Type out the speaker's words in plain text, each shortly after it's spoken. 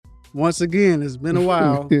once again, it's been a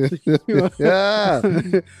while. Yeah.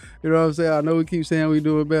 You know what I'm saying? I know we keep saying we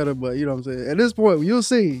doing better, but you know what I'm saying? At this point, you'll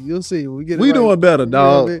see. When we get it We right, doing better, you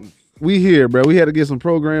know what I dog. mean? We here, bro. We had to get some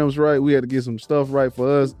programs right. We had to get some stuff right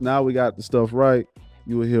for us. Now we got the stuff right.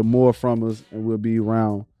 You will hear more from us, and we'll be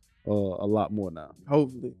around a lot more now.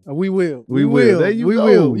 Hopefully. We will. We will. There you go.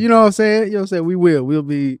 Will. You know what I'm saying? You know what I'm saying? We will. We'll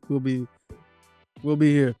be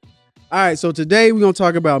here. All right, so today we're going to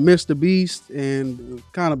talk about Mr. Beast and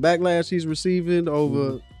kind of backlash he's receiving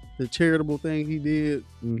over the charitable thing he did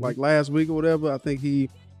like last week or whatever. I think he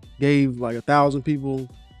gave like 1,000 people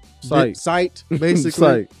sight basically.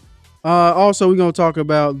 Sight. Also, we're going to talk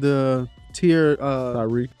about the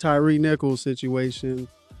Tyree Nichols situation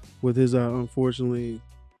with his unfortunately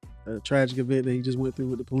tragic event that he just went through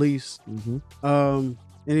with the police. And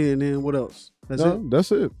then what else? That's it?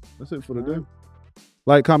 That's it. That's it for the day.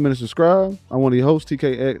 Like, comment, and subscribe. I'm one of your hosts,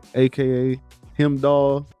 TK, a.k.a.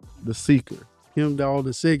 Himdall the Seeker. Himdall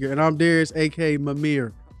the Seeker. And I'm Darius, a.k.a.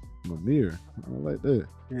 Mamir. Mamir. I like that.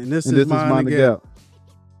 And this is Mind the Gap.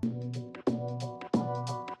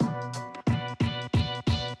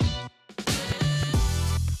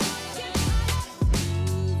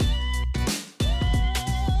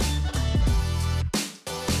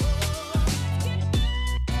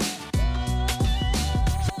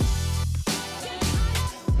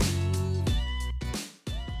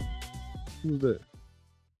 Who's that?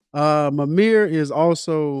 Mamir is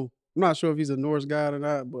also, I'm not sure if he's a Norse god or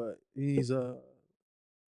not, but he's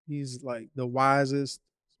like the wisest,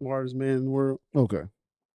 smartest man in the world. Okay.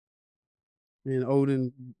 And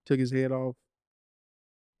Odin took his head off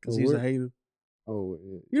because he's a hater. Oh,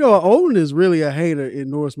 yeah. You know, Odin is really a hater in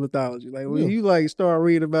Norse mythology. Like when you like start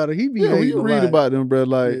reading about it, he be hating. When you read about them, bro,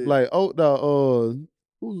 like what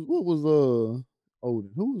was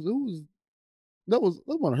Odin? Who was that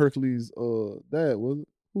one of Hercules' dad, wasn't it?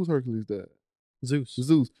 Who's Hercules' dad? Zeus.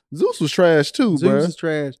 Zeus was trash too, bro. Zeus is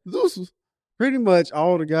trash. Zeus was pretty much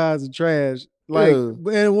all the guys are trash. Like,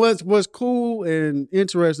 and what's cool and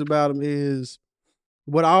interesting about him is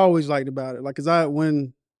what I always liked about it. Like, cause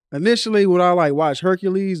when I like watched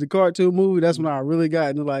Hercules, the cartoon movie, that's when I really got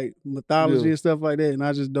into like mythology and stuff like that. And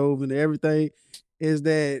I just dove into everything. Is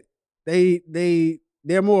that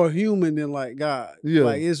they're more human than like God. Yeah.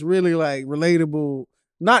 Like it's really like relatable.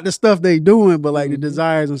 Not the stuff they doing, but like the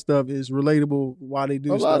desires and stuff is relatable why they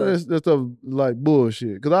do a lot of that stuff like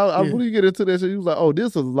bullshit. Cause I really get into that shit. You was like, oh,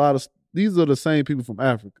 these are the same people from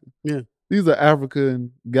Africa. Yeah. These are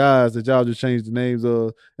African guys that y'all just changed the names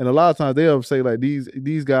of. And a lot of times they'll say like these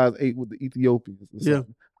guys ate with the Ethiopians. Yeah.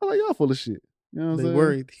 I'm like, y'all full of shit. You know what I'm saying? They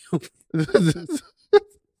were Ethiopians.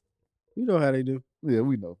 You know how they do. Yeah,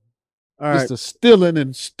 we know. All right. Just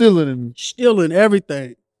the stealing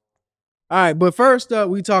everything. All right, but first up,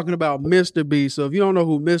 we talking about Mr. Beast. So if you don't know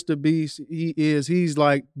who Mr. Beast is, he's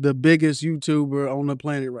like the biggest YouTuber on the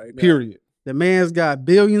planet right now. Period. The man's got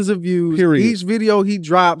billions of views. Period. Each video he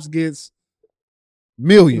drops gets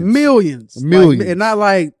millions. Like, and not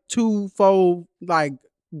like twofold, like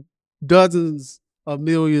dozens of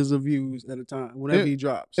millions of views at a time whenever he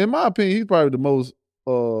drops. In my opinion, he's probably the most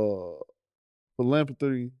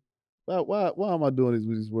philanthropy. Why am I doing this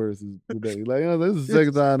with these words today? Like, this is the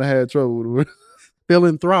second time I had trouble with the word.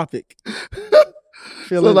 Philanthropic.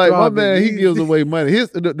 So like my man, he gives away money.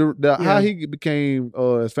 How he became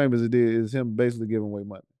as famous as he did is him basically giving away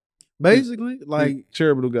money. Basically, like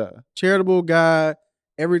charitable guy.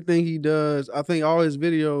 Everything he does, I think all his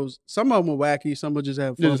videos, some of them are wacky, some will just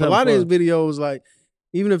have fun. A lot of his videos, like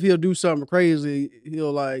even if he'll do something crazy,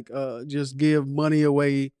 he'll like just give money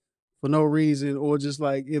away for no reason, or just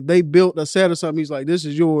like if they built a set or something, he's like, "This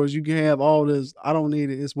is yours. You can have all this. I don't need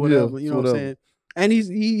it. It's whatever." You know what I'm saying? And he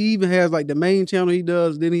even has like the main channel he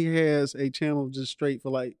does. Then he has a channel just straight for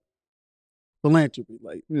like philanthropy.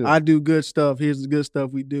 Like I do good stuff. Here's the good stuff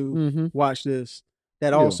we do. Watch this.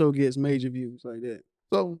 That also gets major views like that.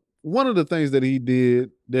 So one of the things that he did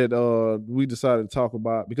that we decided to talk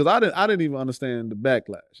about, because I didn't even understand the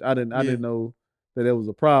backlash. I didn't know that it was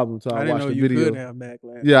a problem until I watched the video. You could have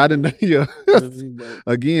backlash. Yeah, I didn't know. Yeah.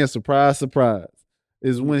 Again, surprise.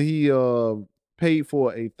 Is when he paid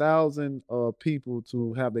for 1,000 people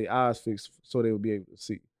to have their eyes fixed so they would be able to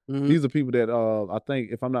see. These are people that I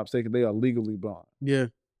think, if I'm not mistaken, they are legally blind. Yeah.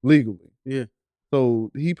 Legally. Yeah.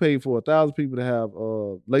 So he paid for 1,000 people to have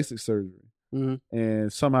LASIK surgery.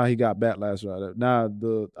 And somehow he got backlash right up. Now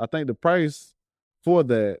I think the price for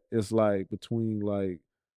that is like between like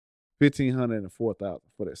 $1,500 and $4,000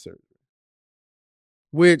 for that surgery.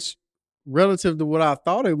 Which, relative to what I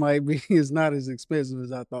thought it might be, is not as expensive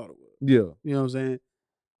as I thought it was. Yeah. You know what I'm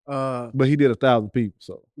saying? But he did 1,000 people,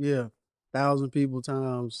 so. Yeah. 1,000 people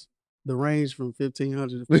times the range from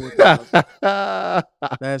 1,500 to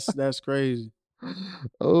 4,000. That's crazy.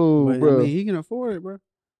 Oh, but, bro. I mean, he can afford it, bro.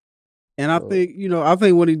 And I think, I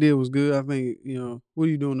think what he did was good. I think, what are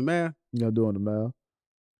you doing the math? You're doing the math.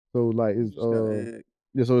 So like it's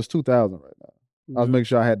so it's 2,000 right now. Mm-hmm. I was making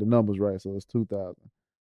sure I had the numbers right. So it's 2,000.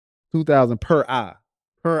 2,000 per eye.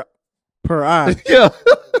 Per eye. Yeah.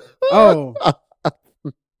 Oh.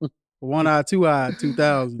 1 eye, 2 eye,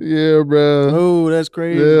 2,000. Yeah, bro. Oh, that's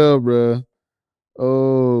crazy. Yeah, bro.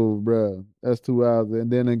 Oh, bro. That's 2 hours.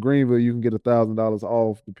 And then in Greenville, you can get $1,000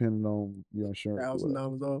 off depending on your insurance.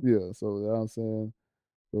 $1,000 off. Yeah. So you know what I'm saying.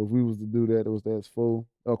 So if we was to do that, that's full.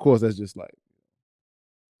 Of course, that's just like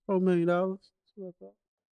 $4 million. $4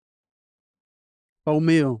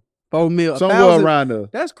 million. Somewhere around there.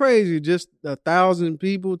 That's crazy. Just 1,000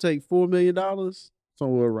 people take $4 million.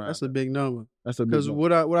 Somewhere around. That's a big number. That's a big number.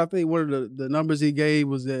 Because what I think one of the numbers he gave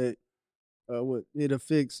was that it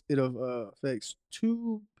affects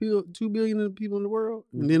 2 billion people in the world,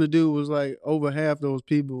 and then the dude was like over half those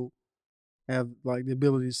people have like the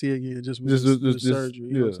ability to see again just with the surgery.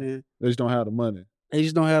 You know what I'm saying? They just don't have the money. They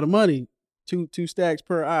just don't have the money. Two stacks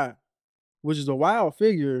per eye, which is a wild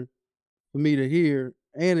figure for me to hear,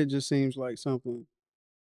 and it just seems like something.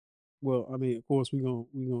 Well, I mean, of course, we're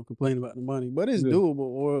gonna complain about the money, but it's doable,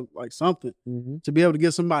 or like something to be able to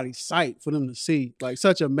get somebody's sight for them to see, like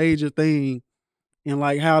such a major thing, and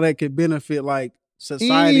like how that could benefit like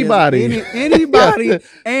society, anybody,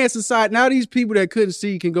 and society. Now these people that couldn't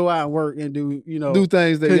see can go out and work and do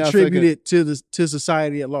things that contributed to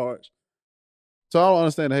society at large. So I don't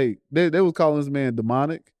understand the hate. They was calling this man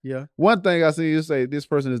demonic. Yeah. One thing I see you say this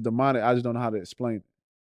person is demonic. I just don't know how to explain it.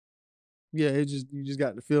 Yeah, you just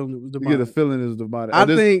got the feeling it was demonic. You get the feeling it was demonic. I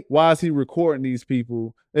think why is he recording these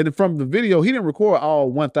people? And from the video, he didn't record all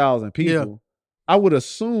 1,000 people. Yeah. I would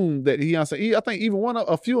assume that I think even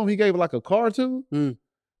a few of them he gave like a car to. He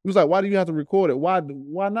was like, "Why do you have to record it? Why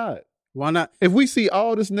not? Why not? If we see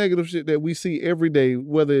all this negative shit that we see every day,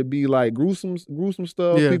 whether it be like gruesome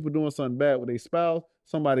stuff, people doing something bad with their spouse,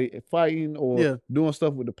 somebody fighting or doing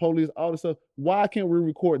stuff with the police, all this stuff, why can't we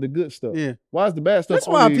record the good stuff? Yeah. Why is the bad stuff? That's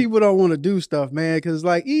why people don't want to do stuff, man. Because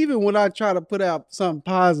like even when I try to put out something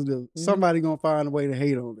positive, somebody gonna find a way to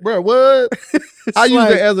hate on it. Bro, what? I used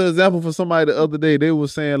that as an example for somebody the other day. They were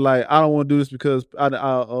saying like, I don't want to do this because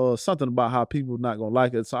I something about how people not gonna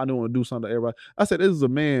like it, so I don't want to do something to everybody. I said, this is a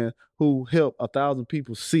man who helped 1,000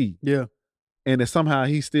 people see. Yeah. And then somehow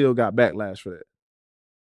he still got backlash for that.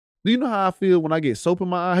 Do you know how I feel when I get soap in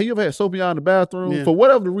my eye? Have you ever had soap in your eye in the bathroom? Yeah. For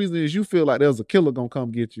whatever the reason is, you feel like there's a killer gonna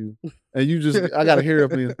come get you. And you just, I gotta hear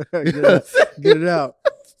up in. Get it out.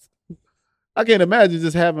 I can't imagine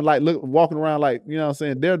just having walking around like, you know what I'm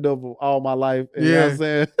saying, Daredevil all my life. And you know what I'm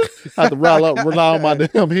saying? I have to rely on my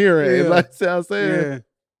damn hearing. Like, you know what I'm saying? Yeah.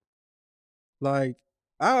 Like,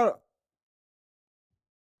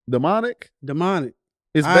 Demonic?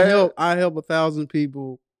 It's bad. I help 1,000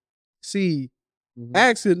 people see,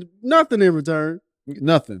 asking nothing in return.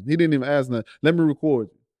 Nothing. He didn't even ask nothing. Let me record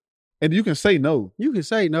you. And you can say no. You can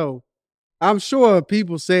say no. I'm sure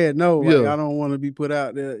people said no. Like, I don't want to be put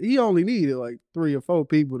out there. He only needed like 3 or 4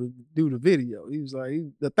 people to do the video. He was like,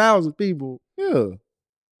 1,000 people. Yeah.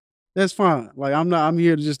 That's fine. Like, I'm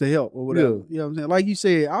here just to help or whatever. You know what I'm saying? Like you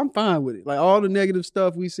said, I'm fine with it. Like all the negative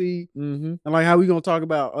stuff we see and like how we gonna talk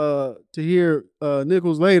about to hear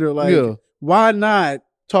Nichols later. Like, why not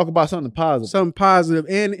talk about something positive? Something positive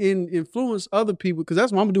and influence other people, because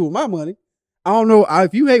that's what I'm gonna do with my money. I don't know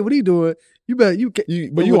if you hate what he doing. But you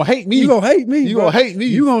gonna hate me. You gonna hate me. You gonna hate me.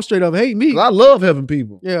 You gonna straight up hate me. I love helping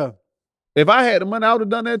people. Yeah. If I had the money, I would have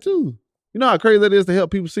done that too. You know how crazy that is to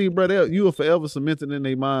help people see, brother. You are forever cemented in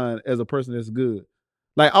their mind as a person that's good.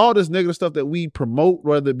 Like all this negative stuff that we promote,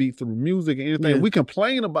 whether it be through music or anything, we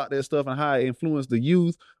complain about that stuff and how it influenced the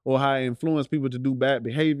youth or how it influenced people to do bad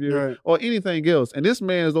behavior or anything else. And this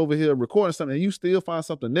man is over here recording something and you still find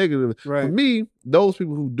something negative. Right. For me, those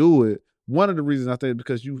people who do it, one of the reasons I think is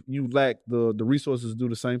because you lack the resources to do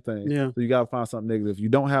the same thing. Yeah. So you gotta find something negative. You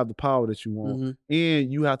don't have the power that you want.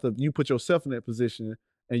 And you put yourself in that position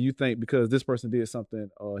and you think because this person did something,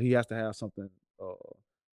 he has to have something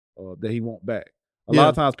that he want back. A lot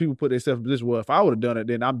of times people put themselves in a position, well, if I would have done it,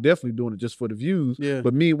 then I'm definitely doing it just for the views. Yeah.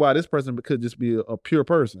 But meanwhile, this person could just be a pure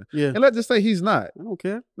person. Yeah. And let's just say he's not. I don't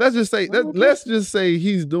care. Let's just say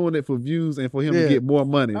he's doing it for views and for him to get more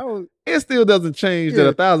money. It still doesn't change that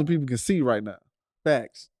 1,000 people can see right now.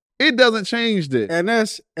 Facts. It doesn't change that. And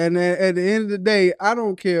at the end of the day, I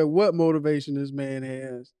don't care what motivation this man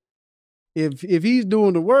has. If he's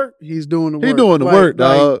doing the work, he's doing the work. He's doing the work,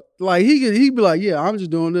 dog. Like he'd be like, yeah, I'm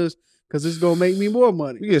just doing this because it's gonna make me more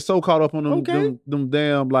money. We get so caught up on them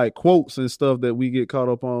damn like quotes and stuff that we get caught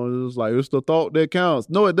up on. It's like it's the thought that counts.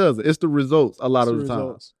 No, it doesn't. It's the results. A lot of the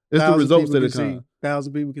time, it's the results that it counts.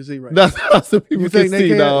 1,000 people can see right. That's 1,000 people can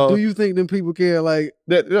see, dog. Do you think them people care like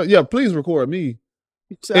that? Yeah, please record me.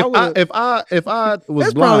 So if I was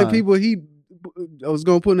that's blind, probably people I was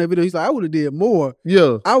gonna put in that video. He's like, I would have did more.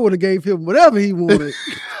 Yeah, I would have gave him whatever he wanted.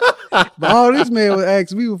 But all this man would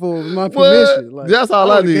ask me for was my permission. Like, that's all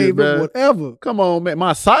I need, bro. Whatever. Come on, man.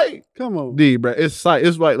 My sight. Come on, bro. It's sight.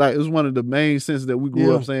 It's like it's one of the main senses that we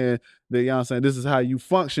grew up saying that. You know what I'm saying? This is how you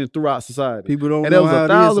function throughout society. People don't. And know there was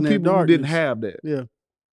how 1,000 people who didn't have that. Yeah,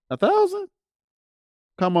 1,000.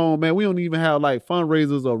 Come on, man. We don't even have like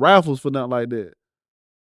fundraisers or raffles for nothing like that.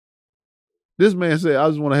 This man said, I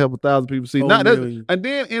just want to help 1,000 people see. And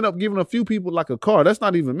then end up giving a few people like a car. That's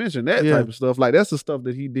not even mentioned, that type of stuff. Like, that's the stuff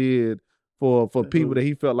that he did for people that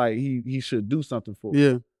he felt like he should do something for.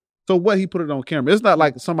 Yeah. So what, he put it on camera. It's not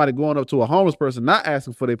like somebody going up to a homeless person, not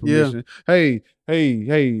asking for their permission. Yeah.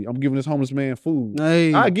 Hey, I'm giving this homeless man food.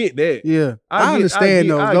 Hey. I get that. Yeah. I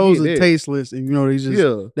understand those are tasteless. And,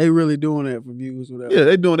 they really doing that for views or whatever. Yeah,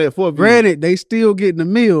 they doing that for views. Granted, they still getting the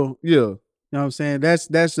meal. Yeah. You know what I'm saying?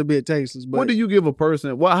 That's a bit tasteless. But what do you give a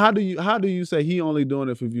person? Well, how do you say he only doing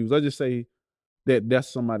it for views? I just say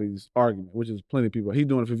that's somebody's argument, which is plenty of people. He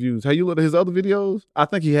doing it for views. Have you looked at his other videos? I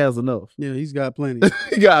think he has enough. Yeah, he's got plenty.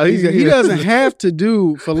 He doesn't have to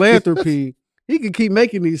do philanthropy. He can keep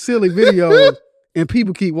making these silly videos and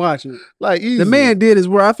people keep watching. Like, easy. The man did his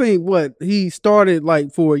work. I think he started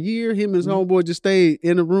like for a year. Him and his homeboy just stayed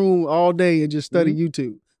in the room all day and just studied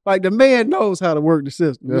YouTube. Like, the man knows how to work the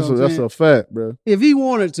system. That's a fact, bro. If he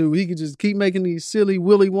wanted to, he could just keep making these silly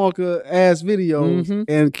Willy Wonka ass videos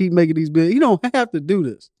and keep making these videos. He don't have to do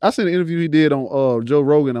this. I seen an interview he did on Joe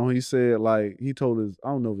Rogan, and he said, like, he told I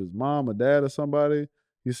don't know if his mom or dad or somebody,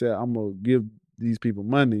 he said, I'm gonna give these people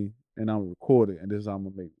money and I'm gonna record it, and this is how I'm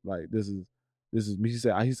gonna make, like, this is me. He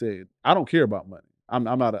said, I don't care about money. I'm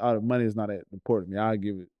not money is not that important to me. I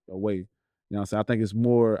give it away. You know what I'm saying? I think it's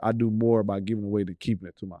more, I do more by giving away than keeping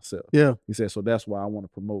it to myself. Yeah. He said, so that's why I want to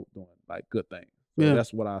promote doing like good things. So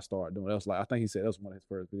that's what I started doing. That's like, I think he said that's one of his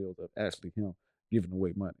first videos of actually him giving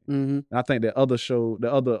away money. Mm-hmm. And I think that other show, the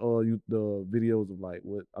videos of like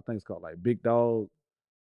what I think it's called like Big Dog,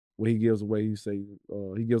 where he gives away, he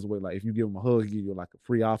gives away like if you give him a hug, he give you like a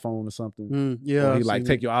free iPhone or something. Or he like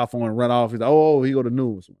take your iPhone and run off. He's like, he go to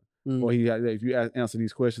news. Or if you answer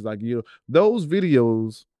these questions, like those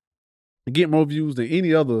videos get more views than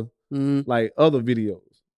any other like other videos.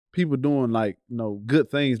 People doing like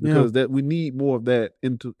good things because that we need more of that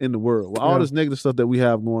in the world. With all this negative stuff that we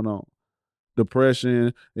have going on,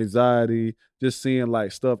 depression, anxiety, just seeing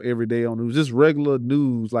like stuff every day on news, just regular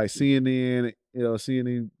news like CNN,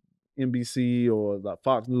 CNN, NBC or like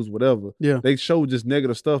Fox News, whatever. Yeah, they show just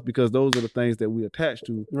negative stuff because those are the things that we attach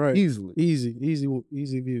to easily. Easy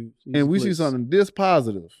views. And we see something this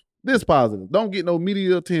positive. Don't get no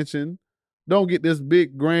media attention. Don't get this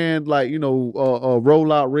big grand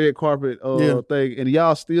roll out red carpet thing, and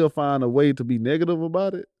y'all still find a way to be negative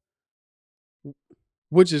about it,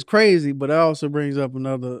 which is crazy. But it also brings up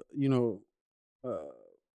another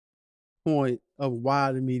point of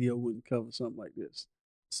why the media wouldn't cover something like this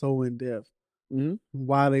so in depth.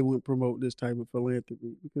 Why they wouldn't promote this type of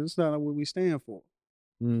philanthropy, because it's not what we stand for.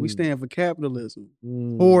 We stand for capitalism,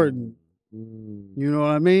 hoarding. You know what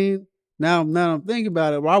I mean? Now I'm thinking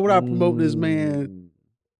about it. Why would I promote this man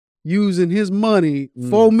using his money,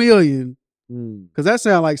 $4 million? Because that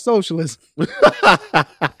sounds like socialism. Yeah,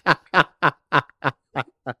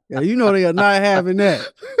 they are not having that.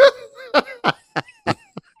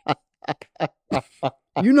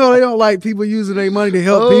 They don't like people using their money to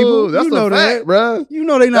help people. That's a fact, bro.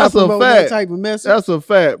 They not promoting that type of message. That's a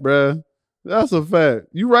fact, bro. That's a fact.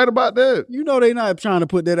 You right about that. They not trying to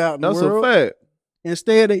put that out in the world. That's a fact.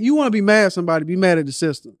 Instead, you want to be mad at somebody, be mad at the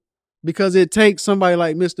system, because it takes somebody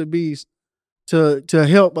like Mr. Beast to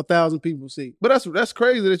help 1,000 people see. But that's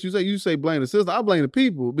crazy that you say blame the system. I blame the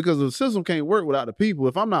people, because the system can't work without the people.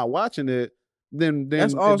 If I'm not watching it, then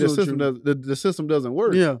that's also the system doesn't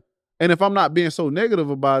work. Yeah. And if I'm not being so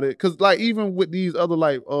negative about it, because like even with these other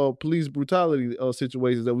like police brutality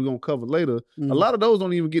situations that we're gonna cover later, a lot of those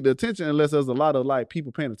don't even get the attention unless there's a lot of like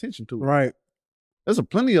people paying attention to it. Right. There's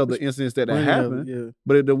plenty of the incidents that happen,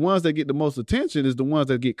 but the ones that get the most attention is the ones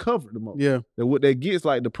that get covered the most. Yeah, that what they get is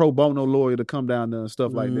like the pro bono lawyer to come down there and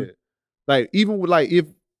stuff like that. Like even with like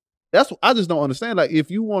I just don't understand. Like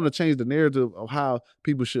if you want to change the narrative of how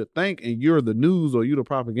people should think, and you're the news or you're the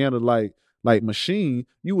propaganda like machine,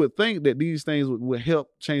 you would think that these things would help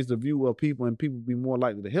change the view of people, and people be more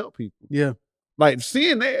likely to help people. Yeah, like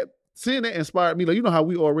seeing that seeing that inspired me. Like, you know how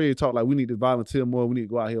we already talk, like we need to volunteer more. We need to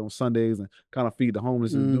go out here on Sundays and kind of feed the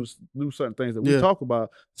homeless and do certain things that we talk about.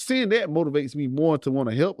 Seeing that motivates me more to want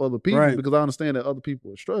to help other people because I understand that other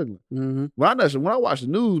people are struggling. When I watch the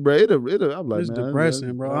news, bro, I'm like, it's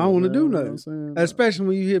depressing, bro. I don't want to do nothing. Especially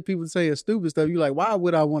when you hear people saying stupid stuff. You're like, why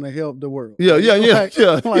would I want to help the world? Yeah.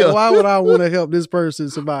 Why would I want to help this person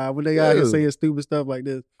survive when they out here saying stupid stuff like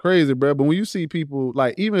this? Crazy, bro. But when you see people,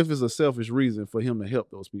 like, even if it's a selfish reason for him to help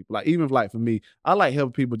those people, like, even if, like, for me, I like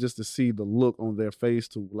helping people just to see the look on their face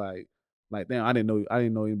to like, damn, I didn't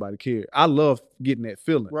know anybody cared. I love getting that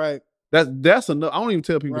feeling. Right. That's enough. I don't even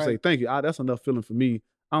tell people to say thank you. That's enough feeling for me.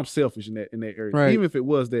 I'm selfish in that area. Right. Even if it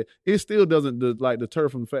was that, it still doesn't deter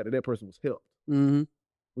from the fact that person was helped.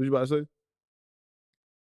 What you about to say?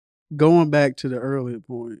 Going back to the earlier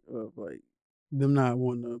point of like them not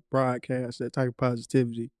wanting to broadcast that type of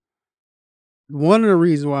positivity. One of the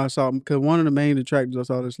reasons why I saw, because one of the main detractors, I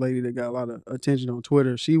saw this lady that got a lot of attention on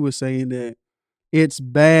Twitter. She was saying that it's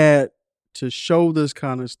bad to show this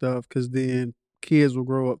kind of stuff because then kids will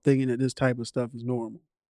grow up thinking that this type of stuff is normal.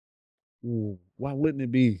 Ooh, why wouldn't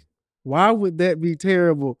it be? Why would that be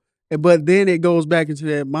terrible? But then it goes back into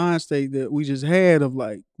that mind state that we just had of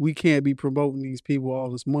like, we can't be promoting these people all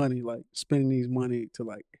this money, like spending these money to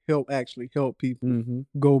like actually help people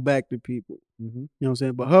go back to people. You know what I'm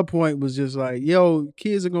saying? But her point was just like, yo,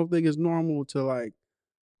 kids are going to think it's normal to like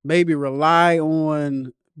maybe rely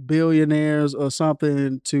on billionaires or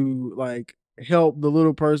something to like help the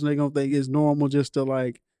little person. They're going to think it's normal just to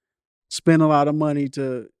like spend a lot of money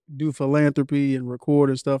to do philanthropy and record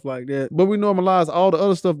and stuff like that. But we normalize all the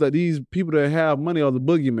other stuff that these people that have money are the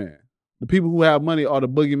boogeyman. The people who have money are the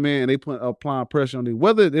boogeyman, and they applying pressure on these.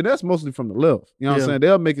 And that's mostly from the left. You know what I'm saying?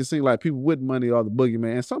 They'll make it seem like people with money are the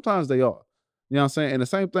boogeyman, and sometimes they are. You know what I'm saying? And the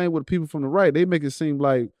same thing with people from the right. They make it seem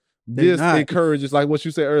like this encourages, like what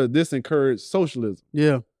you said earlier, this encourages socialism.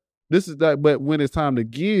 Yeah. This is that, but when it's time to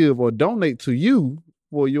give or donate to you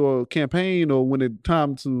for your campaign, or when it's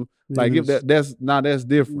time to like give that's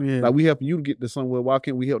different. Yeah. Like, we help you to get to somewhere. Why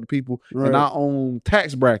can't we help the people in our own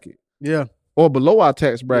tax bracket? Yeah. Or below our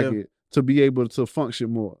tax bracket to be able to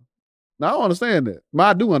function more. Now, I don't understand that.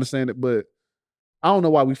 I do understand it, but I don't know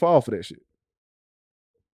why we fall for that shit.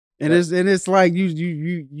 And it's like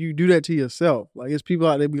you do that to yourself. Like, it's people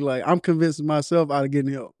out there be like, I'm convincing myself out of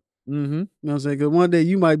getting help. You know what I'm saying? Because one day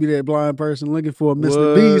you might be that blind person looking for a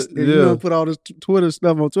Mr. Beast, and you don't put all this Twitter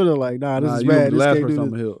stuff on Twitter like, this is bad. This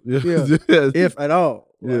can't do this. If at all.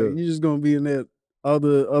 Like, you're just gonna be in that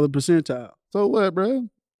other percentile. So what, bro?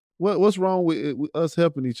 What's wrong with us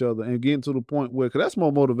helping each other and getting to the point where, because that's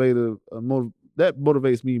more motivated. That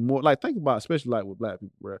motivates me more. Like, think about, especially like with Black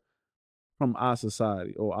people, bro, from our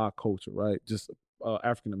society or our culture, right? Just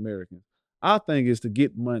African Americans. Our thing is to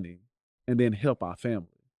get money and then help our family.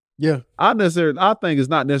 Yeah, I think it's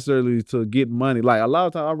not necessarily to get money. Like, a lot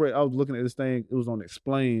of times I was looking at this thing. It was on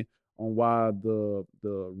Explain on why the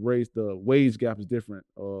wage gap is different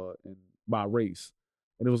by race,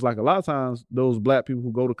 and it was like a lot of times those Black people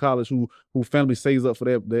who go to college, who family saves up for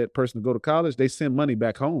that person to go to college, they send money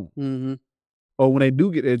back home. Or when they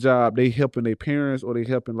do get their job, they helping their parents or they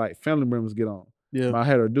helping like family members get on. Yeah, I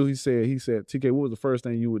had her do. He said, TK, what was the first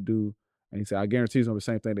thing you would do? And he said, I guarantee it's gonna be the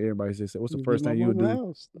same thing that everybody said. What's the first thing you would do?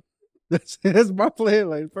 House. That's my plan,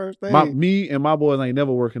 like, the first thing. Me and my boys ain't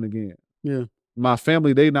never working again. Yeah. My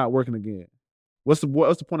family, they not working again. What's the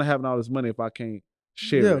point of having all this money if I can't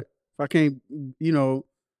share it? If I can't,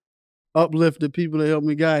 uplift the people that help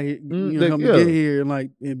me get here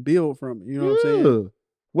and build from it. You know what I'm saying?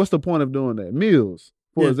 What's the point of doing that? Meals,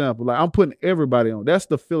 for example. Like, I'm putting everybody on. That's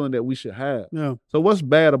the feeling that we should have. Yeah. So what's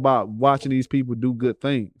bad about watching these people do good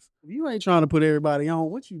things? If you ain't trying to put everybody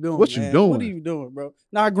on, what you doing? What you doing? What are you doing, bro?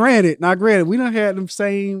 Now, granted, we done had them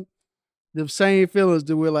same feelings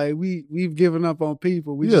that we're like, we've given up on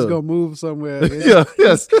people. We just gonna move somewhere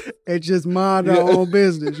and just mind our own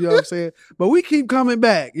business. You know what I'm saying? But we keep coming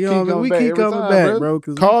back. You know what I mean? We keep coming back, bro.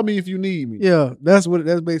 Call me if you need me. Yeah, that's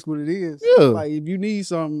basically what it is. Yeah. Like, if you need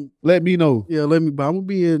something, let me know. Yeah, let me. But I'm gonna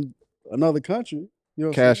be in another country. You know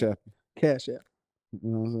what I'm saying? Cash app.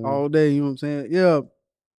 You know what I'm saying? All day. You know what I'm saying? Yeah.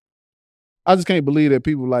 I just can't believe that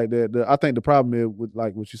people like that. I think the problem is with,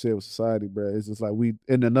 like what you said with society, bro. It's just like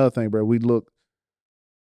and another thing, bro. We look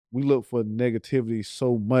for negativity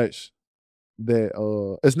so much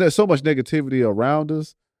that it's so much negativity around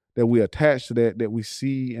us that we attach to that we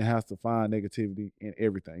see and have to find negativity in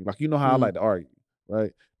everything. Like, you know how I like to argue,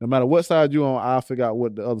 right? No matter what side you're on, I'll figure out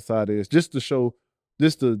what the other side is, just to show,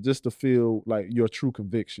 just to feel like your true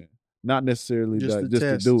conviction, not necessarily just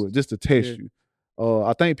to do it, just to test you.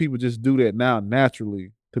 I think people just do that now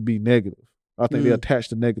naturally to be negative. I think they attach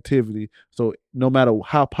the negativity. So no matter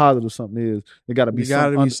how positive something is, it got to be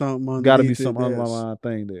something. Got to be some underlying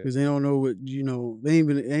thing there. Because they don't know what They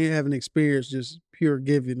ain't having experience just pure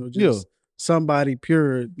giving or just somebody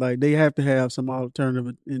pure. Like they have to have some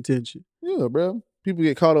alternative intention. Yeah, bro. People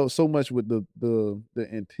get caught up so much with the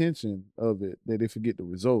intention of it that they forget the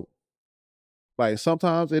result. Like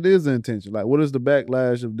sometimes it is the intention. Like, what is the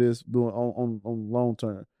backlash of this doing on long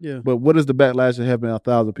term? Yeah. But what is the backlash of having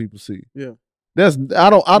 1,000 people see? Yeah. That's I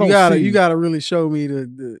don't see. You gotta really show me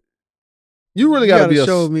the you really gotta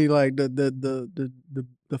show me like the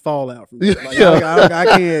fallout from that. Like, I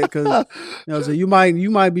can't because so you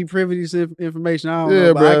might be privy to information I don't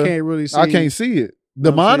know, but I can't really see. I can't see it.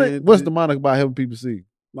 Demonic? What's demonic about having people see?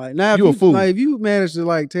 Like now, you a fool. Like if you manage to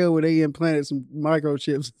like tell where they implanted some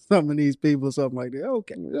microchips, some of these people, or something like that.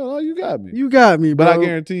 Okay, you got me. You got me, bro. But I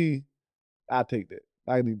guarantee, I take that.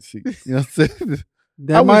 I need to see. You know what I'm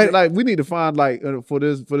saying? We need to find like for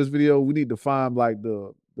this video, we need to find like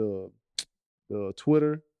the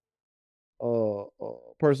Twitter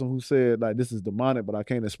person who said like this is demonic, but I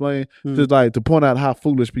can't explain. Just like to point out how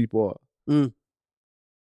foolish people are.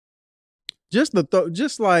 Just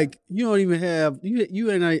just like you don't even have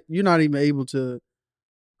you're not even able to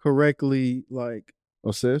correctly like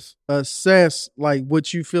assess like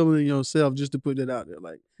what you feeling in yourself just to put that out there.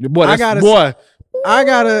 Like I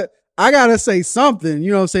gotta say something.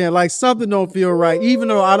 You know what I'm saying? Like something don't feel right, even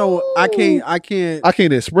though I can't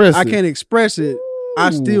express it. I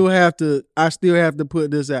still have to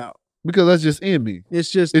put this out. Because that's just in me. It's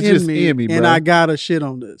just in me, bro. And I gotta shit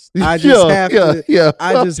on this. I just have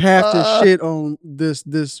to shit on this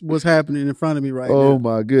what's happening in front of me right now. Oh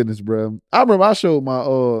my goodness, bro. I remember I showed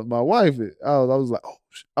my wife it. I was like, oh,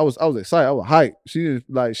 I was excited. I was hyped.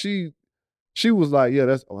 She was like, yeah,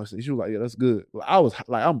 that's. Oh, she was like, yeah, that's good. I was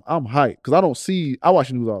like, I'm hyped because I watch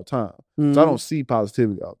the news all the time, so I don't see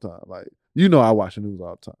positivity all the time. Like I watch the news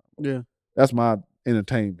all the time. Yeah, that's my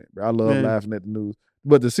entertainment, bro. I love laughing at the news.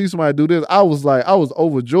 But to see somebody do this, I was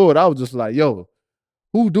overjoyed. I was just like, yo,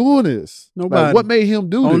 who doing this? Nobody. Like, what made him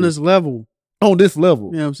do on this level? On this level.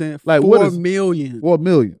 You know what I'm saying? Like 4 million. 4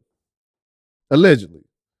 million. Allegedly.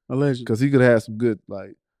 Allegedly. Because he could have some good,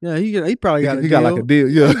 like. Yeah, he probably got a deal. He got like a deal,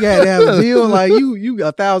 yeah. He got to have a deal. Like, you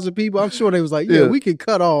got 1,000 people. I'm sure they was like, we can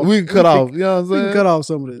cut off. We can cut off. You know what I'm saying? We can cut off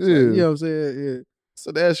some of this. Yeah. Like, you know what I'm saying? Yeah. So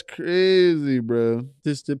that's crazy, bro.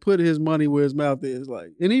 Just to put his money where his mouth is,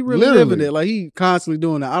 like, and he really living it. Like he constantly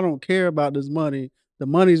doing that. I don't care about this money. The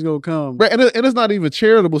money's gonna come. Right, and it's not even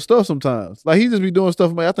charitable stuff sometimes. Like he just be doing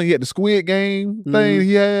stuff. I think he had the Squid Game thing.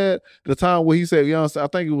 He had the time where he said, I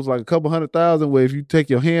think it was like a couple 100,000. Where if you take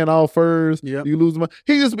your hand off first, you lose money.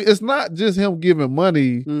 It's not just him giving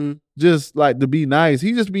money, just like to be nice.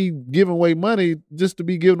 He just be giving away money just to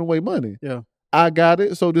be giving away money. Yeah. I got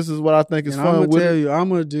it, so this is what I think is fun. I'm gonna tell you, I'm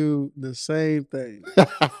gonna do the same thing. When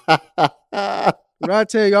I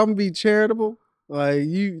tell you, I'm gonna be charitable.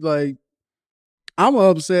 I'm gonna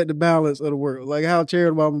upset the balance of the world. Like how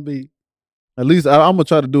charitable I'm gonna be. At least I'm gonna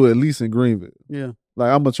try to do it at least in Greenville. Yeah,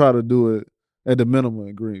 like I'm gonna try to do it at the minimum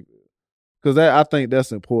in Greenville, because I think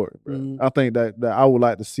that's important, bro. I think that I would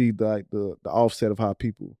like to see the offset of how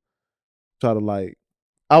people try to like.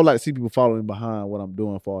 I would like to see people following behind what I'm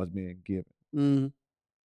doing as far as being given. But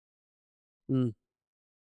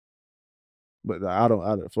I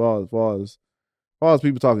don't. As far as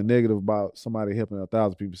people talking negative about somebody helping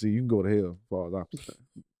 1,000 people see, you can go to hell. As far as I'm concerned,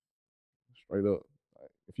 straight up.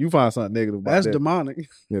 If you find something negative about that's demonic.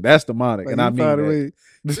 Yeah, that's demonic, like, and I mean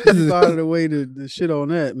that. You find a way to shit on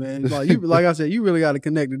that, man. Like I said, you really got to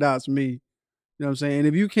connect the dots for me. You know what I'm saying? And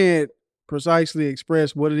if you can't precisely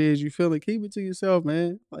express what it is you feel, keep it to yourself,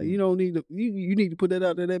 man. Like you don't need to. You need to put that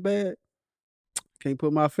out there that bad. Can't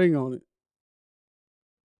put my finger on it.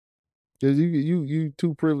 Cause you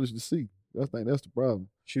too privileged to see. I think that's the problem.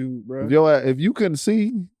 Shoot, bro. If you couldn't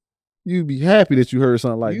see, you'd be happy that you heard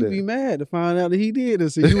something like that. You'd be mad to find out that he did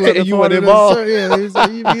this. And you weren't involved. Yeah,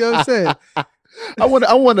 you'd be upset. I wonder.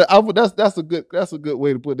 That's a good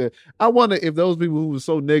way to put that. I wonder if those people who were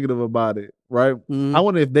so negative about it, right? I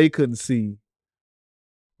wonder if they couldn't see,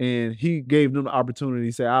 and he gave them the opportunity.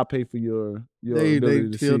 He said, "I'll pay for your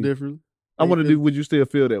ability to feel see." differently. I want to do. Would you still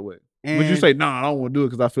feel that way? Would you say, "Nah, I don't want to do it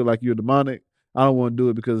because I feel like you're demonic. I don't want to do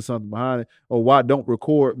it because there's something behind it," or "Why don't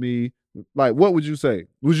record me?" Like, what would you say?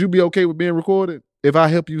 Would you be okay with being recorded if I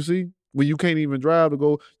help you see? When you can't even drive to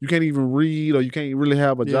go, you can't even read, or you can't really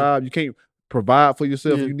have a job, you can't provide for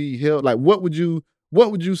yourself. You need help. Like, what would you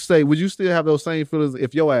say? Would you still have those same feelings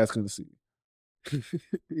if your ass couldn't see?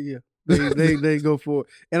 Yeah, they go for it.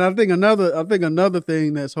 And I think another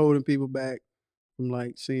thing that's holding people back from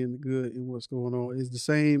like seeing the good in what's going on. It's the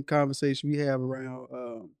same conversation we have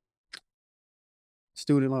around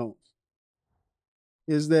student loans.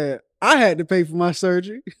 Is that I had to pay for my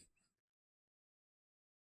surgery,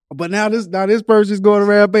 but now this person's going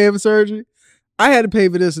around paying for surgery. I had to pay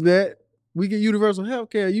for this and that. We get universal health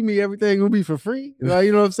care. You mean everything will be for free? Like,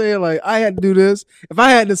 you know what I'm saying? Like, I had to do this. If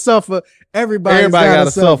I had to suffer, everybody got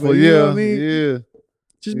to suffer. You know what I mean? Yeah.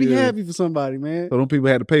 Just be happy for somebody, man. So them people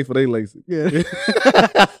had to pay for their LASIK. Yeah.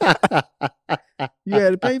 You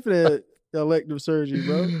had to pay for that elective surgery,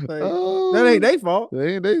 bro. Like, that ain't their fault. That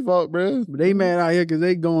ain't their fault, bro. But they mad out here because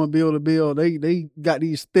they going bill to bill. They got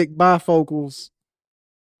these thick bifocals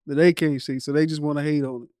that they can't see, so they just want to hate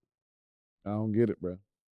on it. I don't get it, bro.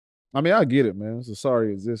 I mean, I get it, man. It's a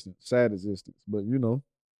sorry existence, sad existence, but you know,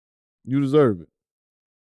 you deserve it.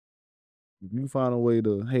 If you find a way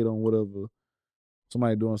to hate on whatever,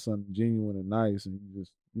 somebody doing something genuine and nice, and you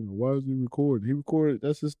just, you know, why is he recording? He recorded.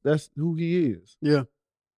 That's who he is. Yeah.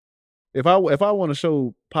 If I want to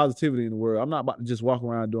show positivity in the world, I'm not about to just walk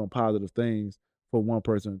around doing positive things for one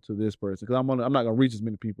person to this person, because I'm not gonna reach as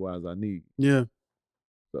many people as I need. Yeah.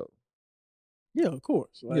 So. Yeah, of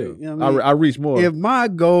course. Like, yeah, you know what I mean? I reach more. If my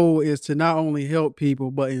goal is to not only help people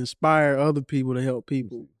but inspire other people to help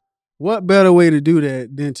people, what better way to do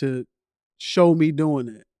that than to show me doing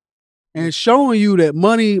that and showing you that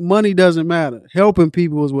money doesn't matter. Helping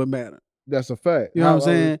people is what matters. That's a fact. You know what I'm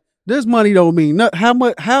saying? This money don't mean nothing.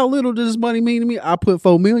 How little does this money mean to me? I put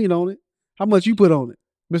 $4 million on it. How much you put on it?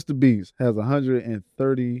 Mr. Beast has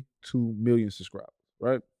 132 million subscribers.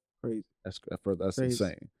 Right? Crazy. That's crazy.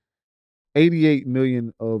 Insane. 88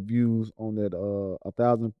 million views on that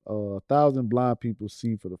 1,000 blind people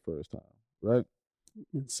see for the first time, right?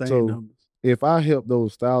 Insane numbers. If I help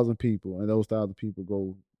those 1,000 people and those 1,000 people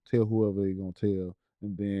go tell whoever they're gonna tell,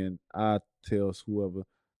 and then I tell whoever,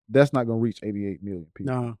 that's not gonna reach 88 million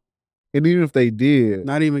people. Nah. And even if they did,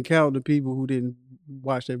 not even count the people who didn't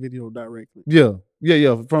watch that video directly. Yeah.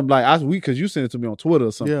 From like because you sent it to me on Twitter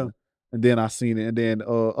or something. Yeah. And then I seen it, and then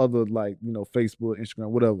other like, you know, Facebook,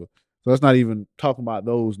 Instagram, whatever. So that's not even talking about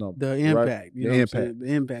those numbers. The impact. Right? You know the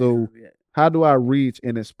impact. So how do I reach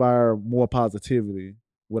and inspire more positivity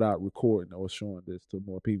without recording or showing this to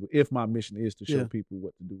more people? If my mission is to show people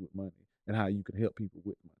what to do with money and how you can help people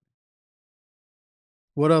with money.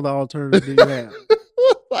 What other alternative do you have?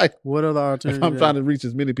 Like, what other alternative? I'm trying to reach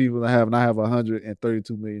as many people as I have, and I have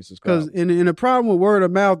 132 million subscribers. Because in the problem with word of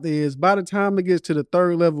mouth is by the time it gets to the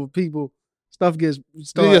third level of people, stuff gets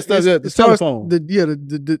starts. The telephone.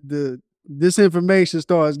 The disinformation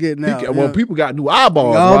starts getting out. Well, people got new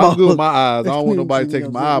eyeballs. I'm good with my eyes. I don't want nobody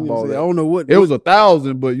taking my eyeballs. I don't know what. It was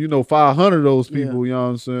 1,000, but you know, 500 of those people. You know what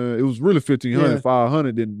I'm saying? It was really 1,500.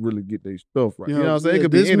 500 didn't really get their stuff right. You know what I'm saying? It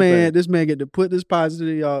could be anything. This man get to put this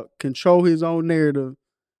positivity out, control his own narrative.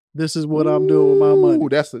 This is what I'm doing with my money.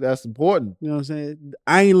 That's important. You know what I'm saying?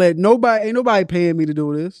 I ain't nobody paying me to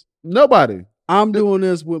do this. Nobody. I'm doing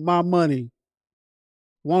this with my money.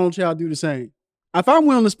 Why don't y'all do the same? If I'm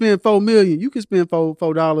willing to spend $4 million, you can spend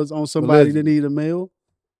 $4 on somebody that need a meal.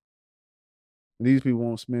 These people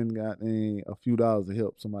won't spend a few dollars to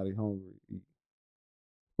help somebody hungry eat.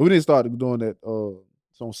 But we didn't start doing that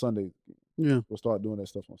on Sundays. Yeah. We'll start doing that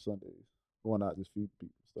stuff on Sundays. Going out just feed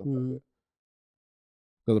people, stuff like that.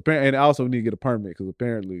 Because apparently, and also we need to get a permit, because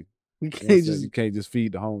apparently you can't just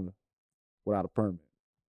feed the homeless without a permit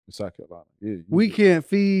in South Carolina. Yeah, we can't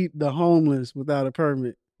feed the homeless without a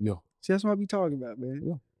permit. Yeah. See, that's what I be talking about, man.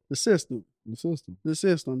 Yeah. The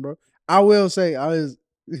system, bro. I will say,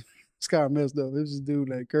 it's kind of messed up. It was this dude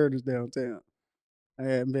named Curtis downtown. I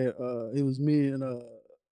had met, it was me and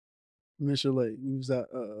Michelet. We was at,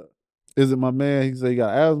 is it my man? He said he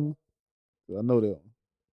got asthma? I know that one.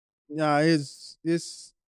 Nah, it's.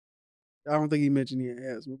 I don't think he mentioned he had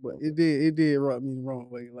asthma, but it did rub me the wrong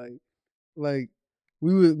way. Like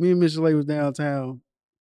me and Michelet was downtown,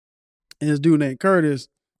 and this dude named Curtis,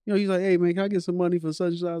 you know, he's like, "Hey man, can I get some money for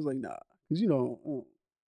such and such?" I was like, "Nah," because you know,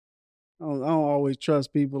 I don't always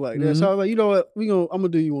trust people like that. So I was like, you know what, I'm gonna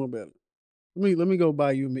do you one better. Let me go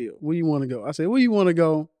buy you a meal. Where you want to go? I said, where you want to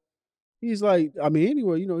go? He's like, I mean,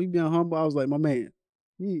 anywhere. You know, he being humble. I was like, my man,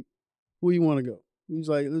 where you want to go? He's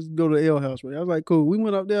like, let's go to the L House. Right? I was like, cool. We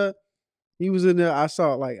went up there. He was in there. I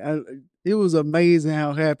saw it was amazing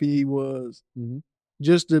how happy he was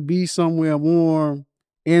just to be somewhere warm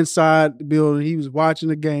inside the building. He was watching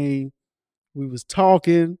the game. We was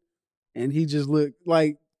talking, and he just looked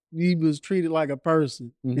like he was treated like a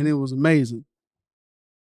person, and it was amazing.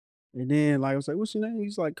 And then, like, I was like, what's your name?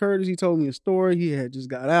 He's like, Curtis. He told me a story. He had just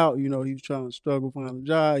got out. You know, he was trying to struggle, find a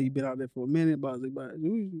job. He'd been out there for a minute, about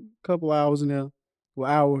a couple hours in there, for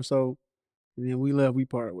an hour or so. And then we left. We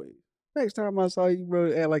parted ways. Next time I saw you,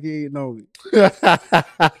 bro, act like you ain't know me.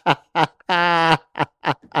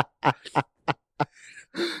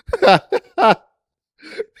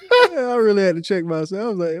 I really had to check myself. I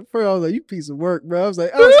was like, at first I was like, you piece of work, bro. I was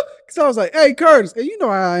like, hey, Curtis, and you know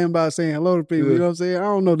how I am about saying hello to people. Yeah. You know what I'm saying? I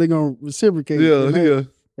don't know if they're gonna reciprocate. Yeah.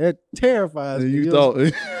 That terrifies me. You thought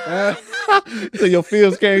so your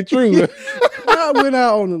fears came true. I went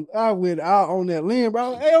out on that limb,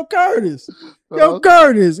 bro. Hey, Curtis.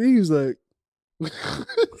 Curtis. He was like,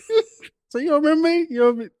 so you don't remember me? You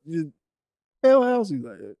remember hell house? He's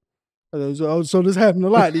like, so this happened a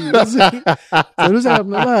lot to you. So this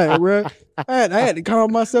happened a lot, bro. I had to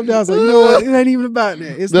calm myself down. I was like, you know what? It ain't even about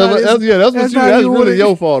that. That's really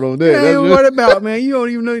your fault on that. It ain't what about, man. You don't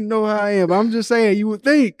even know how I am. I'm just saying, you would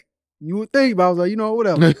think, but I was like, you know,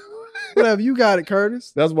 whatever. Whatever, you got it,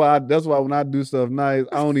 Curtis. That's why when I do stuff nice,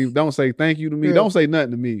 I don't say thank you to me. Yeah. Don't say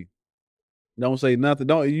nothing to me. Don't say nothing.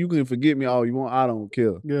 You can forget me all you want. I don't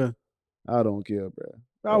care. Yeah. I don't care, bro.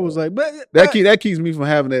 I was like, but that keeps me from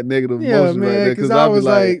having that negative emotion, man, right there. Because I was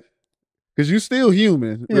like, because you still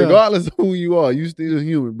human, regardless of who you are. You still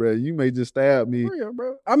human, bro. You may just stab me. Yeah,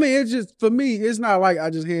 bro. I mean, it's just for me. It's not like I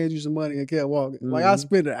just handed you some money and kept walking. Mm-hmm. Like I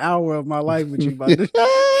spent an hour of my life with you.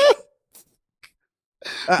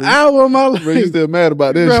 An hour of my life. Bro, you still mad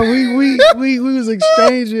about this? Bro, we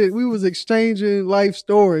was exchanging life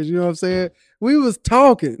stories. You know what I'm saying? We was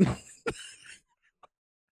talking.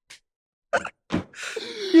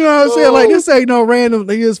 You know what I'm saying? Like, this ain't no random,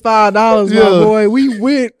 here's $5, my boy. We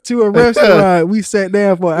went to a restaurant. We sat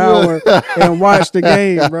down for an hour and watched the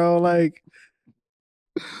game, bro. Like,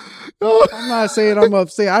 I'm not saying I'm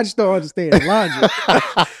upset. I just don't understand the logic.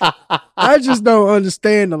 I just don't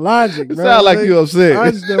understand the logic, bro. Sound like you upset.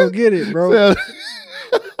 I just don't get it, bro.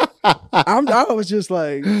 I was just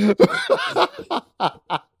like...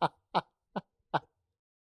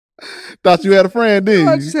 Thought you had a friend, didn't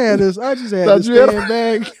you? I just had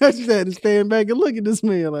to stand back and look at this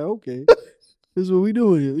man like, okay, this is what we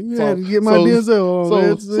doing here. You had to get my Denzel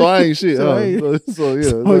on. So I ain't shit. So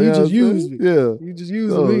you just used me. Yeah. You just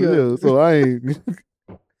used me. Yeah. So I ain't.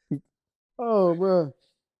 Oh, bro.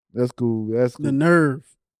 That's cool. The nerve.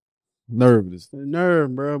 Nervous. The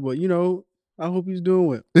nerve, bro. But, you know, I hope he's doing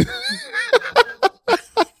well.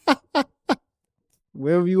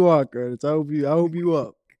 Wherever you are, Curtis, I hope you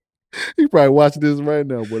up. He probably watching this right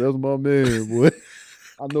now, boy. That's my man, boy.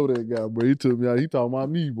 I know that guy, bro. He took me out. He talking about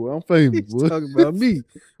me, boy. I'm famous, boy. He's talking about me.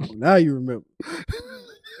 Well, now you remember.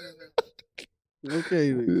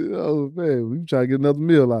 Okay, then. Oh, man. We trying to get another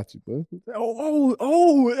meal out you, bro.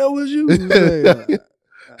 Oh, that was you.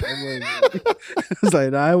 It's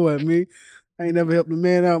like, nah, it wasn't me. I ain't never helped a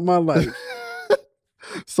man out in my life.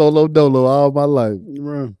 Solo dolo all my life.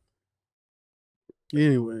 Bro.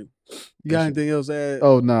 Anyway. You got anything else to add?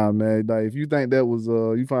 Oh, nah, man. Like, if you think that was,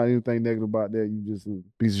 you find anything negative about that, you just a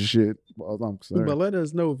piece of shit. As I'm concerned. But let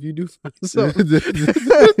us know if you do find something.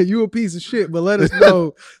 You a piece of shit, but let us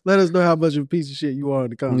know. Let us know how much of a piece of shit you are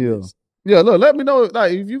in the comments. Yeah, look, let me know,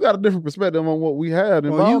 like, if you got a different perspective on what we had.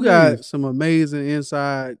 Well, you got some amazing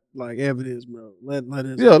inside, like, evidence, bro. Let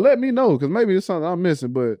us know. Let me know, because maybe it's something I'm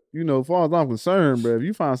missing. But, you know, as far as I'm concerned, bro, if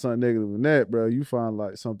you find something negative in that, bro, you find,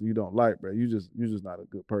 like, something you don't like, bro, you just not a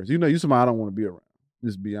good person. You know, you somebody I don't want to be around.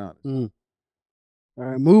 Just be honest. All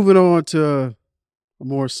right, moving on to a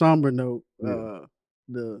more somber note,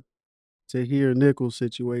 the Tahir Nichols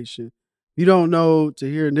situation. If you don't know,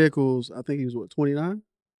 Tahir Nichols, I think he was, 29?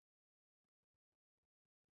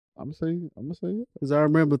 I'm gonna say it. Because I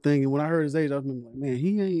remember thinking, when I heard his age, I was like, man,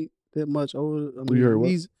 he ain't that much older. I mean, you heard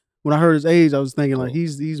what? When I heard his age, I was thinking, like,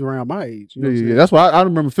 he's around my age. You know yeah. That's why I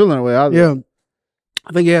remember feeling that way. I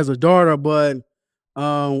think he has a daughter, but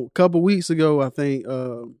a couple weeks ago, I think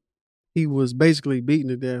he was basically beaten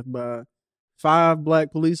to death by 5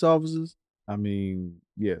 black police officers. I mean,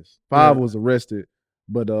 yes. 5 was arrested.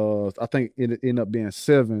 But I think it ended up being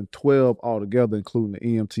 12 altogether, including the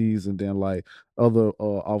EMTs and then like other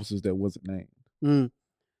officers that wasn't named.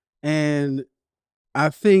 And I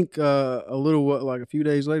think a few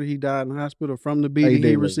days later, he died in the hospital from the beating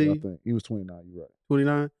he received. I think. He was 29. You're right.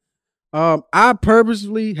 29. I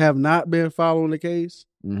purposely have not been following the case,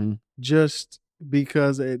 just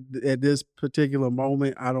because at this particular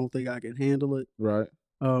moment, I don't think I can handle it. Right.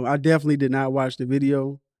 I definitely did not watch the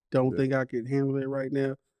video. Don't think I can handle it right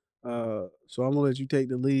now. So I'm gonna let you take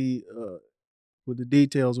the lead with the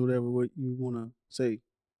details, what you want to say.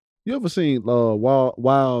 You ever seen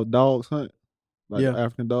wild dogs hunt, like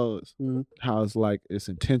African dogs? How it's like it's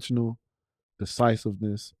intentional,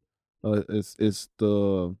 decisiveness. It's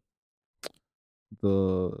the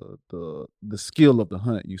skill of the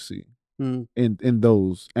hunt you see. in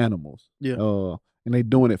those animals. Yeah. And they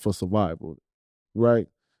doing it for survival, right?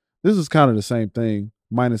 This is kind of the same thing,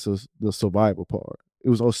 minus the survival part. It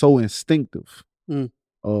was so instinctive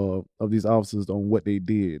of these officers on what they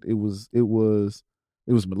did. It was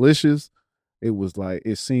malicious. It was like,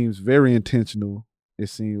 it seems very intentional. It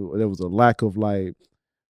seemed there was a lack of like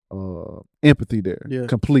empathy there. Yeah.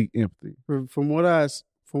 Complete empathy. From what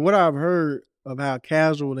I've heard of how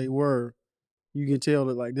casual they were, you can tell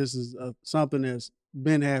that like this is something that's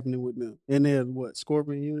been happening with them. And then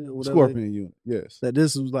Scorpion Unit or whatever. Scorpion Unit, yes. That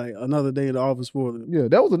this was like another day in the office for them. Yeah,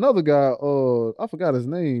 that was another guy, I forgot his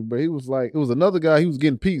name, but he was like, it was another guy, he was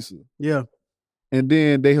getting pizza. Yeah. And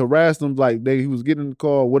then they harassed him, like he was getting in the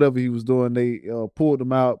car, whatever he was doing. They pulled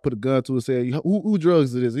him out, put a gun to his head. Who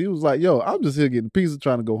drugs it is? He was like, yo, I'm just here getting pizza,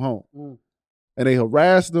 trying to go home. And they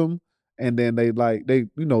harassed him. And then they did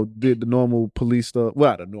the normal police stuff.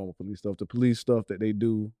 Well, not the normal police stuff, the police stuff that they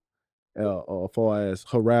do as far as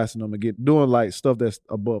harassing them and doing like stuff that's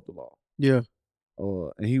above the law. Yeah.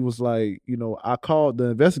 And he was like, I called the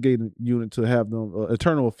investigating unit to have them,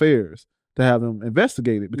 internal affairs, to have them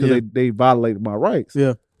investigated because they violated my rights.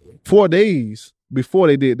 Yeah. 4 days before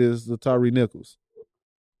they did this to Tyre Nichols.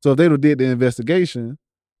 So if they did the investigation,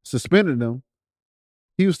 suspended him,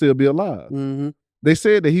 he would still be alive. Mm-hmm. They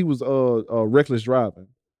said that he was reckless driving,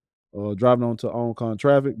 driving onto oncoming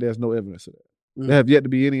traffic. There's no evidence of that. Mm-hmm. There have yet to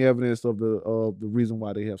be any evidence of the reason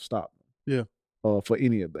why they have stopped him. Yeah. For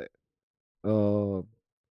any of that.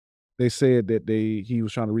 They said that he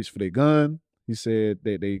was trying to reach for their gun. He said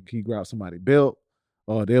that he grabbed somebody's belt.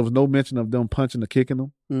 There was no mention of them punching or kicking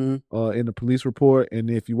them in the police report. And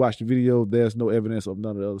if you watch the video, there's no evidence of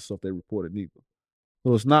none of the other stuff they reported either.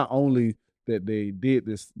 So it's not only that they did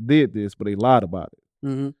this, but they lied about it.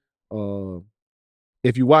 Mm-hmm.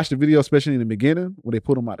 If you watch the video, especially in the beginning, when they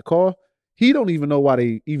put him out the car, he don't even know why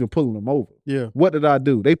they even pulling him over. Yeah. What did I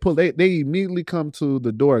do? They immediately come to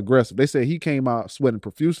the door aggressive. They said he came out sweating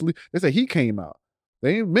profusely. They said he came out.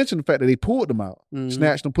 They didn't mention the fact that they pulled him out,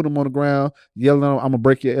 snatched him, put him on the ground, yelling at him, I'm gonna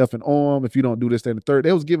break your effing arm if you don't do this, that, and the third.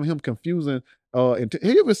 They was giving him confusing. Have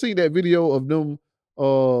you ever seen that video of them?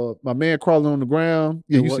 My man crawling on the ground.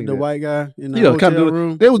 Yeah, you seen the that. White guy in the hotel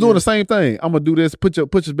room. They was doing the same thing. I'm gonna do this. Put your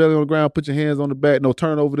belly on the ground. Put your hands on the back. No,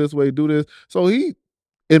 turn over this way. Do this. So he,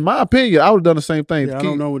 in my opinion, I would have done the same thing. Yeah, I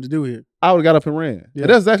don't know what to do here. I would have got up and ran. Yeah. And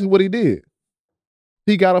that's exactly what he did.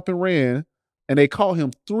 He got up and ran, and they caught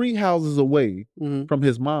him 3 houses away from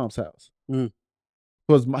his mom's house.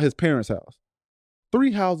 Was his parents' house.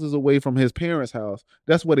 3 houses away from his parents' house.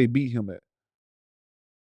 That's where they beat him at.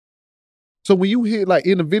 So when you hear, like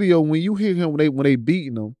in the video, when you hear him when they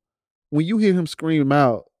beating him, when you hear him scream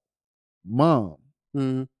out, "Mom,"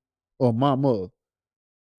 or "Mama,"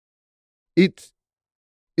 it's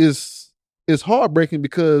heartbreaking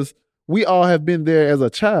because we all have been there as a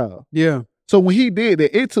child. Yeah. So when he did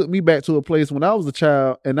that, it took me back to a place when I was a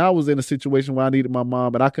child and I was in a situation where I needed my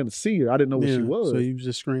mom, but I couldn't see her. I didn't know where she was. So you was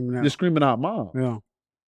just screaming out. Just screaming out, "Mom." Yeah.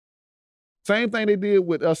 Same thing they did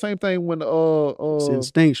with same thing when it's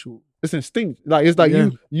instinctual. It's instinct. Like it's like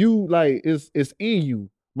you like it's in you.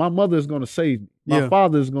 My mother is gonna save me. My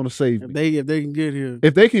father is gonna save me. If they can get here.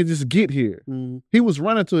 If they can just get here. He was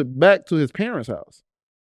running back to his parents' house.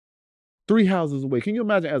 3 houses away. Can you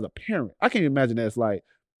imagine as a parent? I can't imagine that's like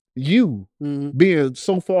you being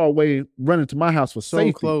so far away, running to my house for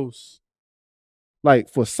safety. So close. Like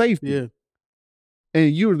for safety. Yeah.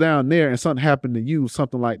 And you're down there and something happened to you,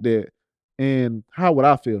 something like that. And how would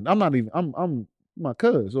I feel? I'm my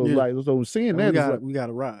cousin. So so seeing that we got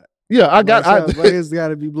to ride. Yeah, it's got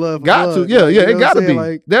to be blood. Got to, yeah, it got to be.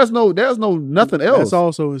 Like, there's no nothing else. That's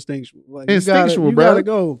also instinctual. Like, instinctual, bro. You gotta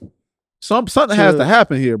go. Something has to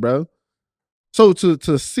happen here, bro. So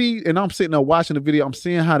to see, and I'm sitting there watching the video, I'm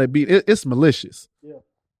seeing how they beat it. It's malicious. Yeah.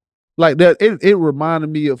 Like that, it reminded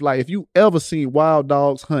me of like if you ever seen Wild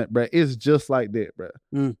Dogs Hunt, bro. It's just like that, bro.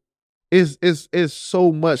 It's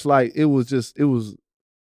so much like it was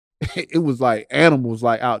like animals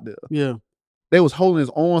like out there. Yeah. They was holding his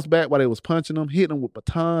arms back while they was punching him, hitting him with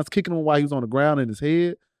batons, kicking him while he was on the ground in his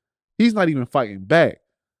head. He's not even fighting back.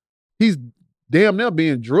 He's damn near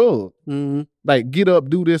being drugged. Like, get up,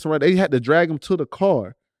 do this, right? They had to drag him to the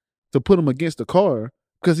car to put him against the car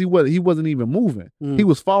because he wasn't even moving. He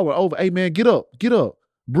was falling over. Hey man, get up,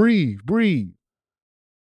 breathe.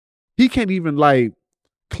 He can't even like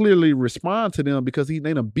clearly respond to them because they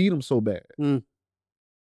done beat him so bad.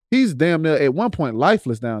 He's damn near at one point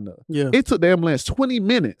lifeless down there. Yeah. It took the ambulance 20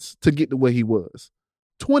 minutes to get to where he was.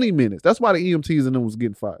 20 minutes. That's why the EMTs and them was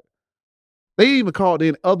getting fired. They even called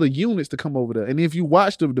in other units to come over there. And if you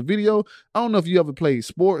watch the video, I don't know if you ever played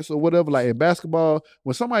sports or whatever, like in basketball,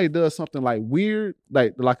 when somebody does something like weird,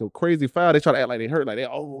 like a crazy foul, they try to act like they hurt, like they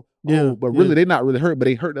but really they're not really hurt, but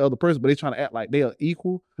they hurt the other person, but they trying to act like they are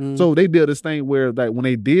equal. So they did this thing where like when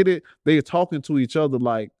they did it, they were talking to each other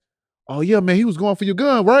like, oh yeah, man, he was going for your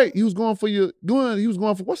gun, right? He was going for your gun. He was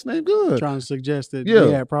going for what's the name gun? Trying to suggest that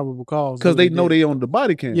they had probable cause. Because they know they on the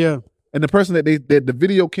body cam. Yeah. And the person that the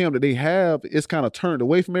video cam that they have is kind of turned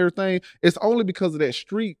away from everything. It's only because of that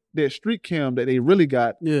street cam that they really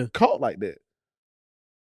got caught like that.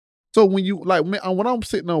 So when you like when I'm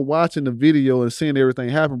sitting there watching the video and seeing everything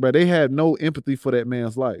happen, bro, they had no empathy for that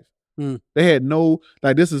man's life. They had no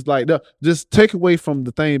like this is like just take away from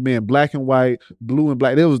the thing being black and white, blue and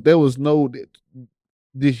black. There was no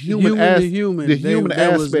the human aspect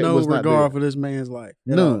was no was not regard there. for this man's life.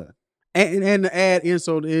 None. And to add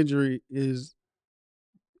insult to injury it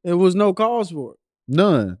was no cause for it.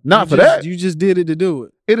 None. Not for that. You just did it to do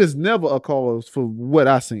it. It is never a cause for what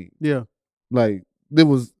I seen. Yeah. Like there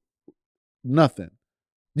was nothing.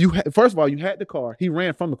 First of all, you had the car. He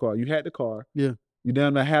ran from the car. You had the car. Yeah. You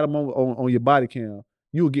down there had him on your body cam.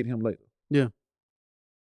 You would get him later. Yeah.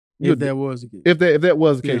 If that was the case. If that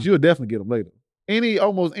was the case, you would definitely get him later.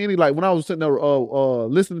 Almost any like when I was sitting there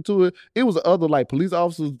listening to it, it was other like police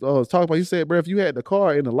officers talking about. He said, "Bro, if you had the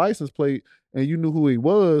car and the license plate and you knew who he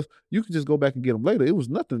was, you could just go back and get him later." It was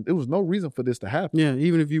nothing. It was no reason for this to happen. Yeah,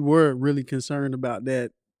 even if you were really concerned about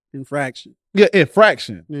that infraction. Yeah,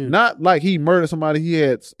 infraction. Yeah. Not like he murdered somebody. He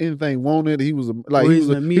had anything wanted. He was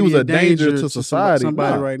he was a danger to society.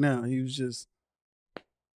 Somebody right now. He was just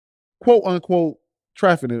quote unquote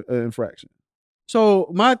traffic infraction.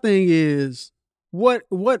 So my thing is, what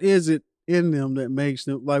is it in them that makes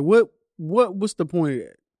them like what's the point of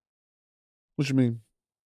that? What you mean?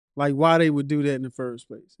 Like why they would do that in the first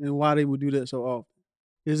place and why they would do that so often?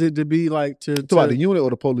 Is it to be like to about the unit or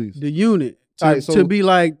the police? The unit. To be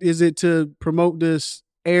like, is it to promote this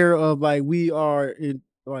air of like we are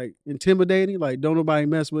intimidating? Like don't nobody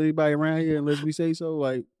mess with anybody around here unless we say so?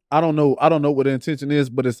 Like I don't know what the intention is,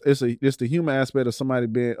 but it's the human aspect of somebody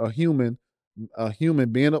being a human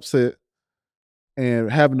being upset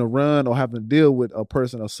and having to run or having to deal with a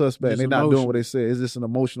person, a suspect, and they're not doing what they said. Is this an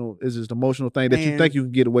emotional thing that you think you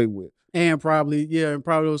can get away with? And probably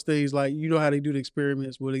those things like you know how they do the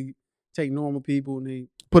experiments where they take normal people and they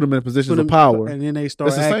put them in positions of power, and then they start.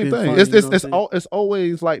 It's the same thing. Funny, it's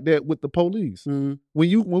always like that with the police. Mm-hmm.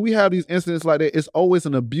 When we have these incidents like that, it's always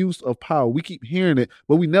an abuse of power. We keep hearing it,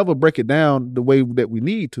 but we never break it down the way that we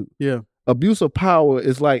need to. Yeah. Abuse of power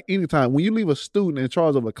is like anytime when you leave a student in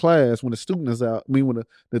charge of a class, when the student is out, when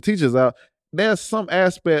the teacher's out, there's some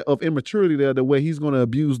aspect of immaturity there the way he's going to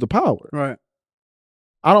abuse the power. Right.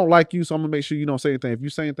 I don't like you, so I'm going to make sure you don't say anything. If you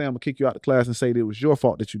say anything, I'm going to kick you out of class and say that it was your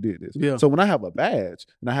fault that you did this. Yeah. So when I have a badge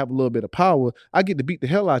and I have a little bit of power, I get to beat the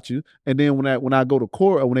hell out you. And then when I go to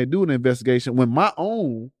court or when they do an investigation, when my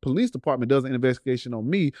own police department does an investigation on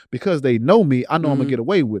me, because they know me, I know I'm going to get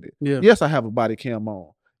away with it. Yeah. Yes, I have a body cam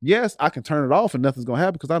on. Yes, I can turn it off and nothing's going to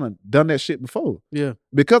happen because I done that shit before. Yeah.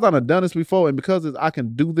 Because I done this before and because I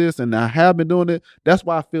can do this and I have been doing it, that's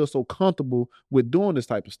why I feel so comfortable with doing this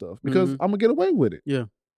type of stuff because I'm going to get away with it. Yeah.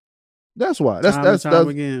 That's why. Time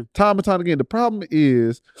and time again. The problem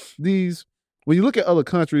is when you look at other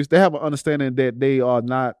countries, they have an understanding that they are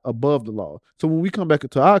not above the law. So when we come back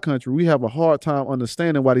into our country, we have a hard time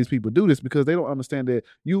understanding why these people do this because they don't understand that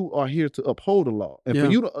you are here to uphold the law. And for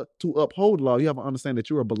you to uphold the law, you have to understand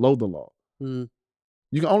that you are below the law. Mm.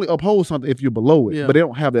 You can only uphold something if you're below it, but they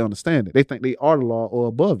don't have the understanding. They think they are the law or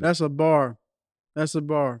above it. That's a bar. That's the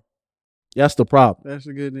problem. That's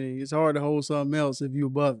a good thing. It's hard to hold something else if you're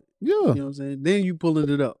above it. Yeah. You know what I'm saying? Then you pulling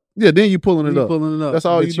it up. Yeah, then you pulling it up. That's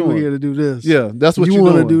all you doing. You're here to do this. Yeah, that's what you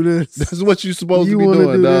want to do this. That's what you're supposed to be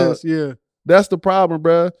doing, dog. Yeah. That's the problem,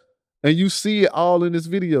 bro. And you see it all in this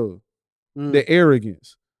video. The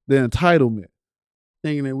arrogance, the entitlement.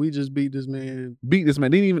 Thinking that we just beat this man.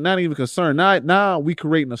 Not even concerned. Now we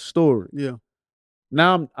creating a story. Yeah.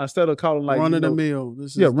 Now instead of calling like run of the mill.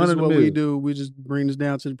 This is what we do. We just bring this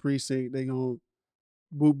down to the precinct. They gonna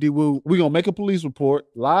whoop de whoop. We gonna make a police report,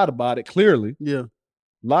 lied about it clearly. Yeah.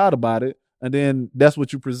 Lied about it, and then that's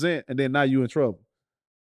what you present, and then now you in trouble.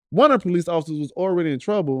 One of the police officers was already in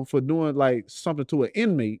trouble for doing like something to an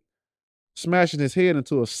inmate, smashing his head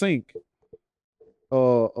into a sink.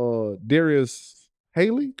 Darius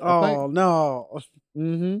Haley. Oh no,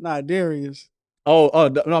 not Darius. Oh,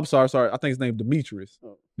 no, I'm sorry. I think his name Demetrius.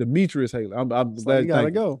 Demetrius Haley. I'm glad you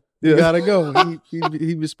gotta go. Yeah. You gotta go.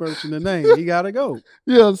 He besmirching the name. He gotta go.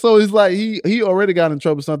 Yeah, so it's like he already got in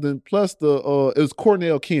trouble with something. Plus it was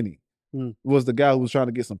Cornell Kenny. was the guy who was trying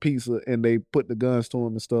to get some pizza, and they put the guns to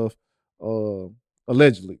him and stuff,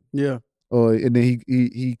 allegedly. Yeah. And then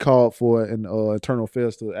he called for an internal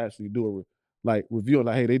affairs to actually do a review,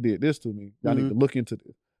 like, hey, they did this to me. Y'all need to look into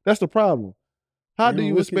this. That's the problem. How do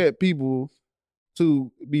you expect people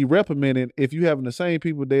to be reprimanded if you having the same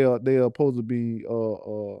people they are supposed to be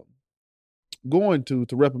going to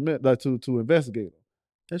reprimand, like to investigate them?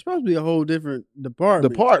 It's supposed to be a whole different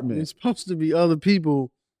department. It's supposed to be other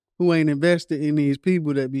people who ain't invested in these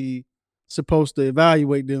people that be supposed to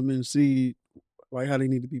evaluate them and see like how they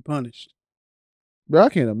need to be punished. Bro, I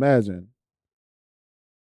can't imagine.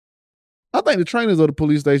 I think the trainers of the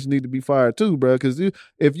police station need to be fired too, bro. Because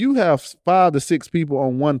if you have 5 to 6 people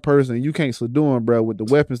on one person, and you can't subdue them, bro, with the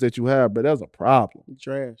weapons that you have, bro, that's a problem.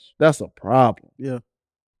 Trash. That's a problem. Yeah.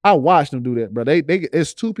 I watched them do that, bro.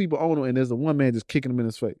 It's 2 people on them, and there's the one man just kicking them in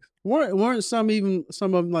his face. Weren't some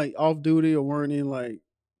of them like off duty or weren't in like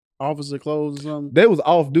officer clothes or something? They was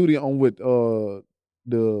off duty on with the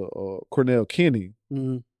Cornell Kenny.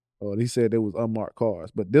 Mm-hmm. He said there was unmarked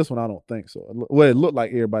cars, but this one I don't think so. Well, it looked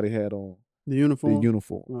like everybody had on the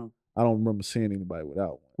uniform. Oh. I don't remember seeing anybody without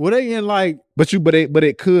one. Were they in like? But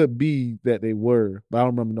it could be that they were, but I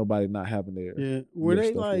don't remember nobody not having their. Yeah, were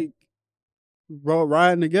they like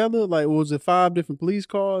riding together? Like, was it 5 different police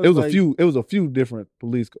cars? It was a few. It was a few different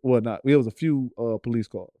police. Well, not. It was a few police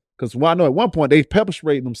cars. Because I know at one point they pepper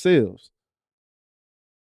sprayed themselves.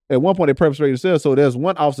 At one point they pepper sprayed themselves. So there's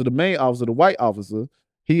one officer, the main officer, the white officer.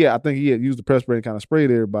 I think he had used the pepper spray and kind of sprayed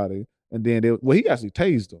everybody. And then he actually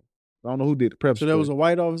tased them. I don't know who did the pepper spray. So there was a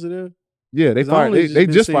white officer there? Yeah, they fired. They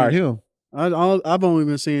just fired him. I've only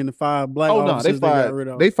been seeing the 5 black officers they got rid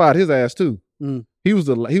of. They fired his ass too. Mm. He was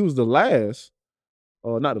the last.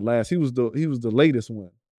 Not the last. He was the latest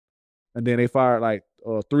one. And then they fired like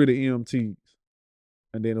 3 of the EMTs.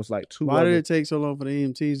 And then it was like 2. Why did it take so long for the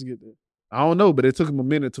EMTs to get there? I don't know, but it took them a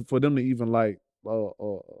minute for them to even like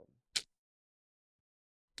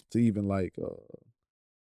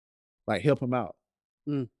help him out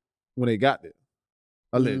when they got there.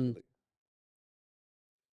 Allegedly.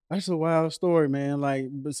 That's a wild story, man. Like,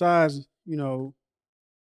 besides, from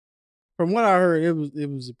what I heard, it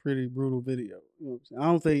was a pretty brutal video. You know what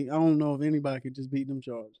I'm saying? I don't know if anybody could just beat them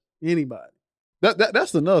charges. Anybody.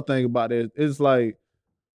 That's another thing about it. It's like,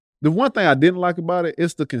 the one thing I didn't like about it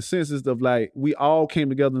is the consensus of like, we all came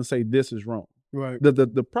together and say this is wrong. Right.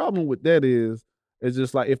 The problem with that is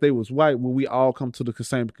just like, if they was white, will we all come to the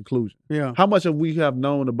same conclusion? Yeah. How much have we have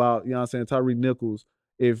known about, Tyree Nichols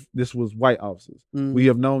if this was white officers? We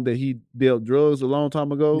have known that he dealt drugs a long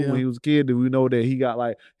time ago when he was a kid. Do we know that he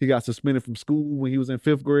got suspended from school when he was in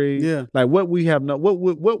 5th grade? Yeah. Like, what we have known, what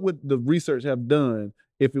would the research have done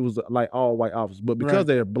if it was like all white officers? But because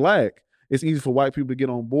they're black, it's easy for white people to get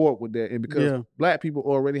on board with that. And because black people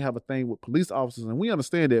already have a thing with police officers, and we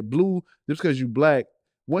understand that blue, just because you black,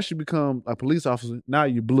 once you become a police officer, now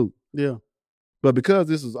you're blue. Yeah. But because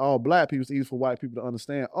this is all black people, it's easy for white people to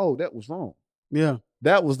understand, oh, that was wrong. Yeah.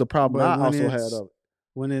 That was the problem I also had of it.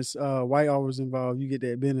 When it's white officers involved, you get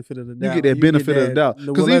that benefit of the doubt. You get that benefit of the doubt.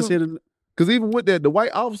 Because even with that, the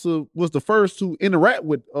white officer was the first to interact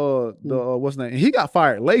with what's his name? And he got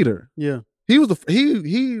fired later. Yeah. He was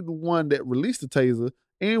the one that released the taser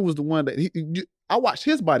and was the one that I watched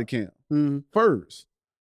his body cam first.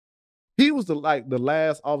 He was the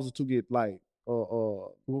last officer to get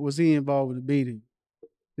was he involved with the beating?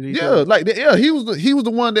 He was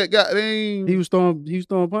the one that got. He was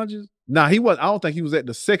throwing punches. Nah, he wasn't. I don't think he was at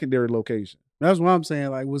the secondary location. That's what I'm saying.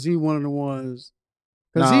 Like, was he one of the ones?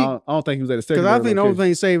 I don't think he was at the secondary. Because I think the only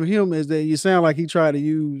thing saving him is that you sound like he tried to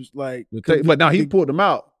use like. But now he pulled them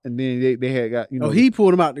out, and then they had got. Oh, he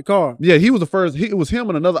pulled him out the car. Yeah, he was the first. It was him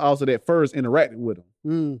and another officer that first interacted with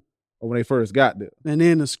him. When they first got there. And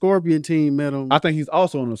then the Scorpion team met him. I think he's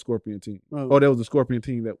also on the Scorpion team. Oh, there was the Scorpion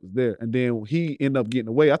team that was there. And then he ended up getting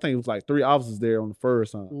away. I think it was like 3 officers there on the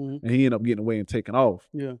first time. And he ended up getting away and taking off.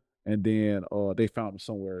 Yeah. And then they found him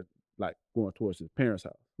somewhere like going towards his parents'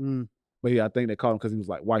 house. But I think they caught him because he was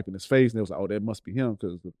like wiping his face. And they was like, oh, that must be him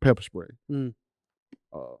because of the pepper spray.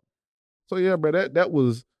 So yeah, bro, that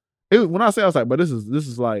was it. When I say, I was like, but this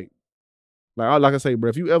is like I say, bro,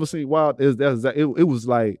 if you ever seen Wild, it was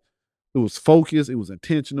like, it was focused. It was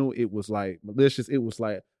intentional. It was like malicious. It was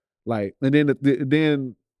like, and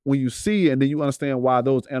then when you see it and then you understand why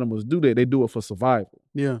those animals do that, they do it for survival.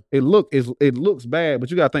 Yeah, it looks bad,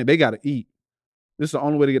 but you gotta think they gotta eat. This is the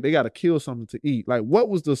only way to get. They gotta kill something to eat. Like, what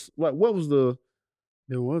was the?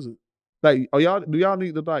 It wasn't. Like, do y'all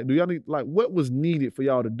need what was needed for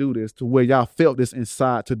y'all to do this to where y'all felt this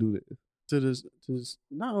inside to do this? To this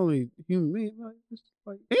not only human being,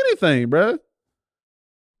 like anything, bro.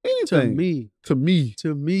 Anything. To me.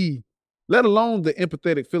 Let alone the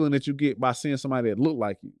empathetic feeling that you get by seeing somebody that look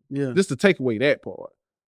like you. Yeah. Just to take away that part.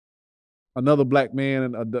 Another black man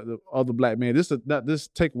and the other black man.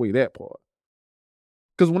 Just take away that part.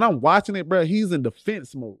 Because when I'm watching it, bro, he's in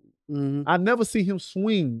defense mode. Mm-hmm. I never see him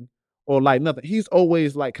swing or like nothing. He's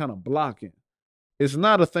always like kind of blocking. It's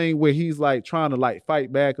not a thing where he's like trying to like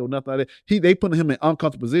fight back or nothing like that. They putting him in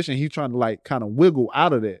uncomfortable position. He's trying to like kind of wiggle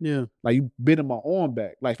out of that. Yeah. Like you bending my arm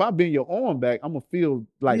back. Like if I bend your arm back, I'm gonna feel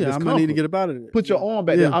like I'm gonna need to get up out of it. Put your arm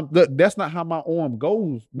back there. That's not how my arm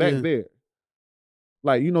goes back there.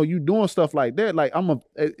 Like, you know, you doing stuff like that. Like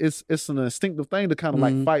it's an instinctive thing to kind of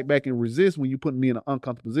like fight back and resist when you put me in an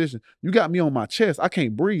uncomfortable position. You got me on my chest. I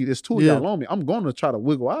can't breathe. It's two of y'all on me. I'm going to try to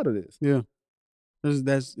wiggle out of this. Yeah.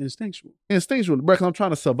 That's instinctual. Instinctual, because I'm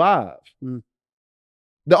trying to survive. The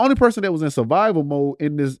only person that was in survival mode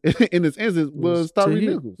in this instance was Tyre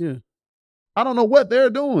Nichols. Yeah. I don't know what they're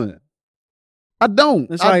doing. I don't.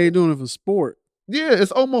 That's how you're doing it for sport. Yeah,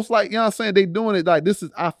 it's almost like, you know what I'm saying, they doing it like this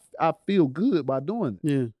is I feel good by doing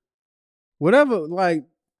it. Yeah. Whatever, like,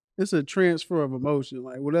 it's a transfer of emotion.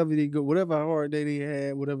 Like whatever they go, whatever hard day they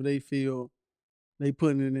had, whatever they feel, they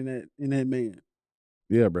putting it in that man.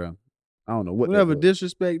 Yeah, bro. I don't know what. Whatever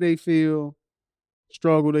disrespect they feel,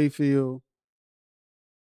 struggle they feel,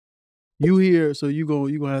 you here, so you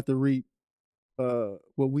gonna have to reap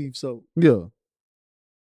what we've sowed. Yeah.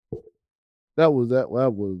 They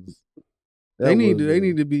need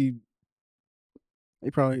to be.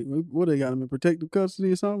 They probably they got them in protective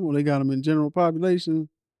custody or something, or they got them in general population.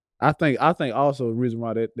 I think also the reason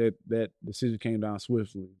why that decision came down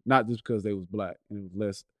swiftly, not just because they was black and it was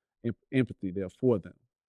less empathy there for them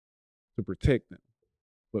to protect them,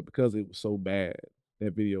 but because it was so bad.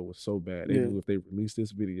 That video was so bad. They knew if they released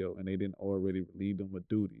this video and they didn't already relieve them of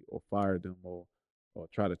duty or fire them or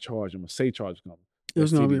try to charge them or say charge them, it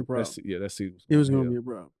was gonna be a problem. It was gonna be a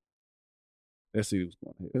problem. That seed was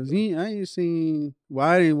going to hit. Because I ain't seen. Well,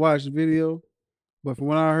 I didn't watch the video, but from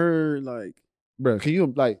what I heard, like, bro, can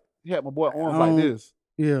you like have my boy arms like this?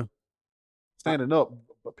 Yeah, standing up,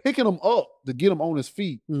 but picking him up to get him on his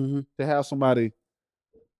feet to have somebody.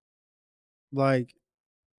 Like,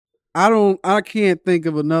 I can't think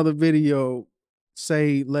of another video,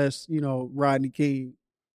 say less, Rodney King,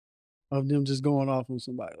 of them just going off on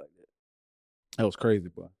somebody like that. That was crazy,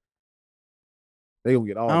 bro. They gonna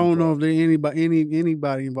get all. I don't know if there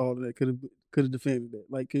anybody involved in that could have defended that.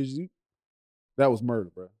 Like, cause that was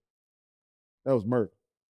murder, bro. That was murder.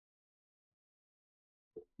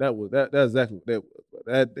 That's exactly what that was.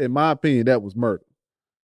 That, in my opinion, that was murder.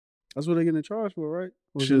 That's what they're getting charged for, right?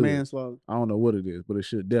 Was it manslaughter? I don't know what it is, but it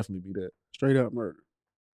should definitely be that. Straight up murder.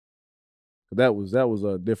 That was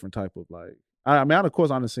a different type of like. I mean, of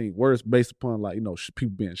course, I've seen worse based upon like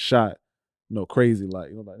people being shot, crazy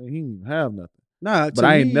like like he didn't even have nothing. Nah, but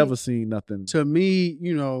I ain't never seen nothing. To me,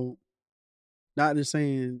 not just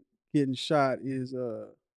saying getting shot is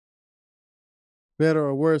better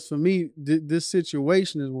or worse. For me, this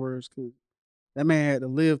situation is worse because that man had to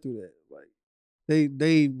live through that. Like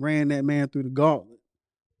they ran that man through the gauntlet.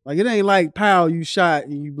 Like it ain't like pow, you shot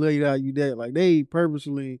and you blade out, you dead. Like they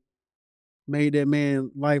purposely made that man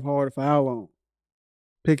life harder for how long?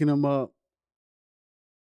 Picking him up.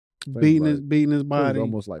 Beating his body. It was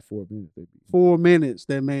almost like 4 minutes. 4 minutes,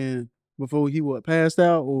 that man, before he passed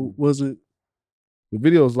out or wasn't? The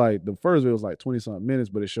video is like, the first video was like 20-something minutes,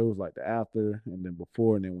 but it shows like the after and then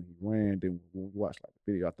before and then when he ran. Then when we watch like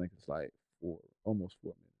the video, I think it's like almost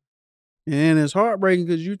 4 minutes. And it's heartbreaking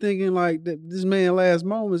because you're thinking like that this man last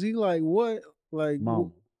moments, he like, what? Like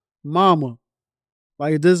mama.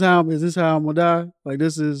 Like is this how I'm gonna die? Like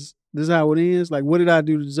this is how it ends? Like what did I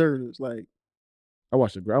do to deserve this? Like I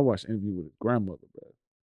watched an interview with his grandmother, bro.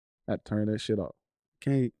 I had to turn that shit off.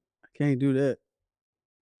 I can't do that.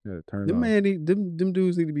 Yeah, turn it off. Them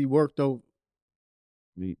dudes need to be worked over.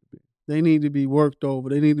 Need to be. They need to be worked over.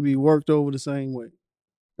 They need to be worked over the same way.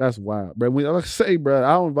 That's wild, bro. Like I say, bro,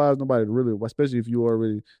 I don't advise nobody to really, especially if you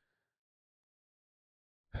already.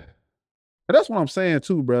 And that's what I'm saying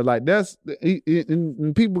too, bro. Like that's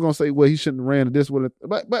and people gonna say, well, he shouldn't have ran this with it,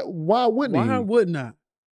 but why wouldn't he? Why wouldn't I?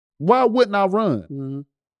 Why wouldn't I run? Mm-hmm.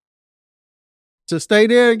 To stay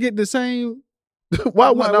there and get the same?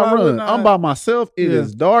 Why wouldn't I run? I'm by myself. It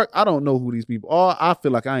is dark. I don't know who these people are. I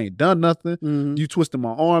feel like I ain't done nothing. Mm-hmm. You twisting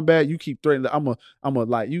my arm back. You keep threatening. I'm a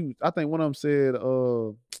like you. I think one of them said,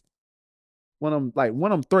 one of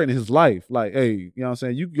them threatening his life. Like, hey, you know what I'm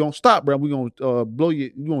saying? You gonna stop, bro. We gonna blow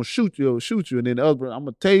you. You gonna shoot you. And then the other, I'm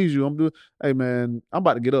gonna tase you. Hey, man, I'm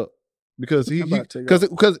about to get up. Because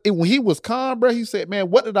when he was calm, bro, he said,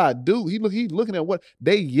 "Man, what did I do?" He looking at what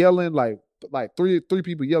they yelling like like three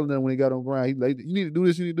people yelling at him when he got on the ground. He like, you need to do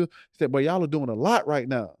this, you need to do. He said, but y'all are doing a lot right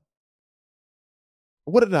now.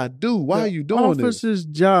 What did I do? Why are you doing this? Officer's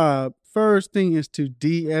job, first thing, is to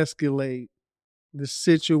de-escalate the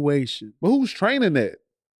situation. But who's training that?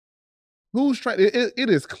 Who's training? It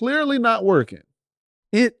is clearly not working.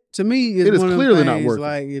 To me, it is clearly not working.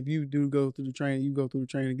 Like, if you do go through the training, you go through the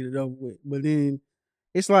training and get it over with. But then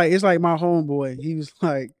it's like my homeboy. He was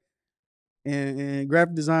like, in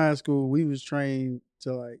graphic design school, we was trained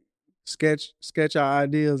to like sketch our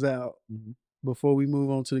ideas out before we move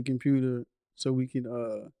on to the computer, so we can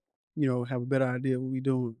have a better idea of what we're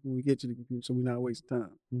doing when we get to the computer, so we're not wasting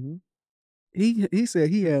time. Mm-hmm. He said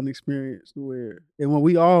he had an experience where, and what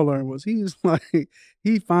we all learned was, he was like,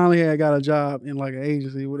 he finally had got a job in like an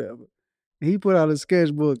agency or whatever. And he put out a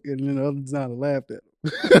sketchbook, and then the other designer laughed at him.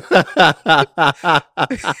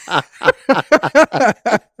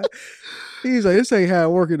 He's like, this ain't how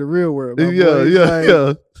it work in the real world.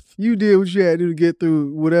 Yeah. You did what you had to do to get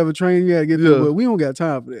through whatever training you had to get through, but we don't got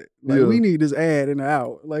time for that. Like, we need this ad in an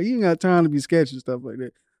hour. Like, you ain't got time to be sketching stuff like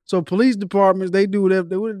that. So police departments, they do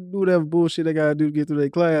whatever bullshit they gotta do to get through their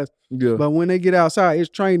class. Yeah. But when they get outside, it's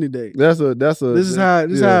training day. This is how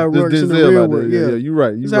it works in the real world. Yeah, you're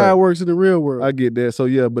right. This is how it works in the real world. I get that. So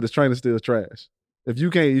yeah, but it's training still trash. If you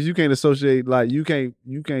can't associate, like, you can't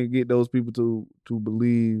get those people to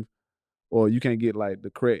believe, or you can't get like the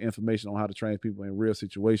correct information on how to train people in real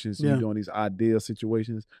situations. So you're doing these ideal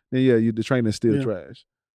situations, then the training is still trash.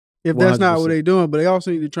 If 100%. That's not what they're doing, but they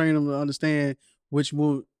also need to train them to understand, which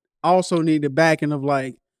will also need the backing of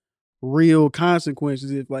like real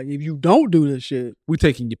consequences. If you don't do this shit, we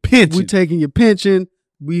taking your pension.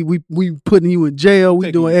 We putting you in jail.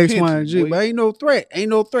 We doing X, Y, and Z. But ain't no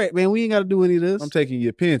threat, man. We ain't got to do any of this. I'm taking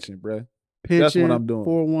your pension, bro. That's what I'm doing.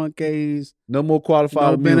 401ks. No more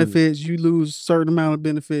qualified benefits. You lose a certain amount of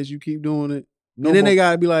benefits. You keep doing it. And then they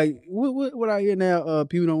got to be like, what out here now?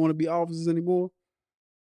 People don't want to be officers anymore.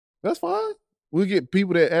 That's fine. We get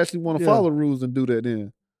people that actually want to follow rules and do that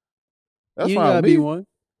then. That's you fine. You gotta be one.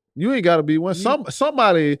 You ain't gotta be one.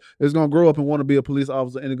 Somebody is gonna grow up and want to be a police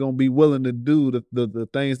officer, and they're gonna be willing to do the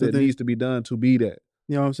things that needs to be done to be that.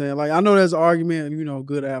 You know what I'm saying? Like, I know there's an argument,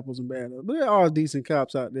 good apples and bad apples, but there are decent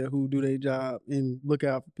cops out there who do their job and look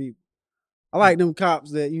out for people. I like them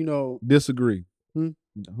cops that disagree.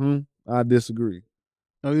 I disagree.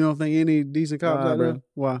 Oh, you don't think any decent cops out there?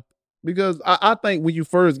 Why? Because I think when you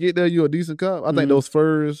first get there, you're a decent cop. I think those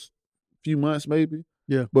first few months, maybe.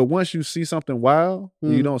 Yeah. But once you see something wild,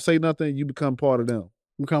 and you don't say nothing, you become part of them.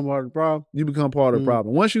 Become part of the problem? You become part of the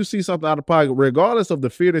problem. Once you see something out of pocket, regardless of the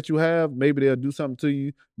fear that you have, maybe they'll do something to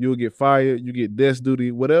you, you'll get fired, you get desk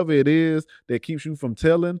duty, whatever it is that keeps you from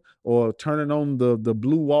telling or turning on the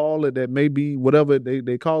blue wall that may be whatever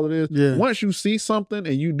they call it is. Yeah. Once you see something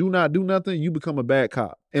and you do not do nothing, you become a bad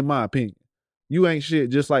cop, in my opinion. You ain't shit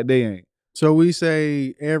just like they ain't. So we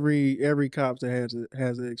say every cop that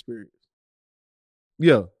has an experience.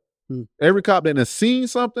 Yeah. Every cop that has seen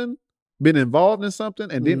something, been involved in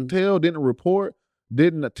something, and didn't tell, didn't report,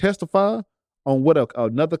 didn't testify on what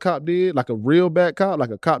another cop did, like a real bad cop, like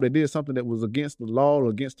a cop that did something that was against the law or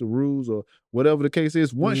against the rules or whatever the case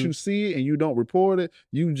is. Once you see it and you don't report it,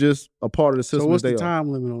 you just a part of the system. So what's the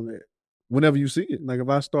time limit on that? Whenever you see it. Like, if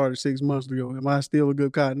I started 6 months ago, am I still a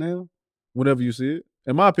good cop now? Whenever you see it.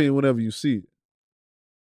 In my opinion, whenever you see it.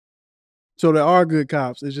 So there are good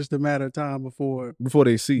cops. It's just a matter of time before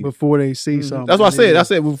they see something. That's what I said. I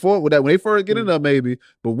said before that when they first get in there, maybe.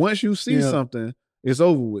 But once you see something, it's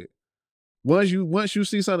over with. Once you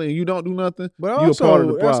see something and you don't do nothing, you're a part of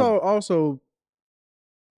the problem. Also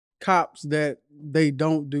cops that they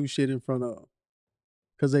don't do shit in front of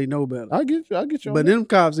because they know better. I get you. But them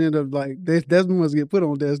cops end up like that's the ones get put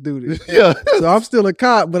on desk duty. Yeah. So I'm still a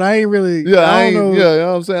cop, but I ain't really. Yeah, I ain't know. Yeah, you know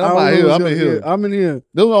what I'm saying. I'm out here. I'm in here. I'm in here.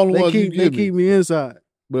 Those are the only ones they keep me inside.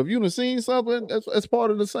 But if you done seen something, that's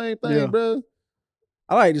part of the same thing, bro.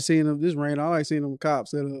 I like to see them. This rain. I like seeing them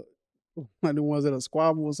cops that are like the ones that are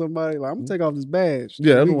squabble with somebody. Like, I'm gonna take off this badge.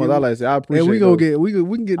 Yeah, that's the ones I like to say. I appreciate. And we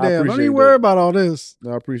can get down. Don't even worry about all this.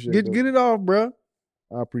 No, I appreciate. Get it off, bro.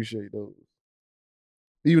 I appreciate those.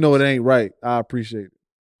 Even though it ain't right, I appreciate it.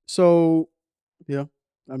 So, yeah,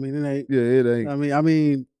 I mean, it ain't. Yeah, it ain't. I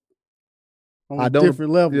mean, on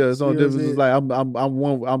different levels. Yeah, it's on different. It's like I'm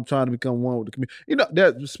one. I'm trying to become one with the community.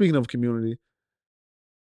 That speaking of community,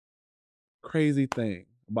 crazy thing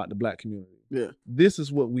about the black community. Yeah, this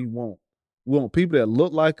is what we want. We want people that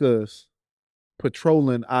look like us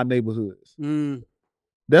patrolling our neighborhoods.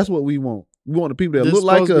 That's what we want. We want the people that look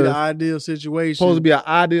like us. Supposed to be the ideal situation. Supposed to be an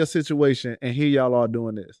ideal situation, and here y'all are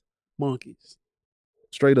doing this. Monkeys.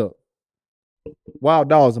 Straight up. Wild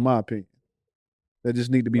dogs, in my opinion. that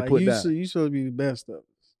just need to be put down. You supposed to be the best of us.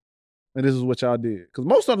 And this is what y'all did. Because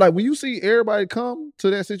most of like when you see everybody come to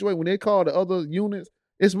that situation, when they call the other units,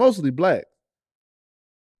 it's mostly black.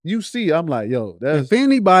 You see, I'm like, yo, if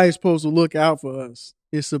anybody's supposed to look out for us,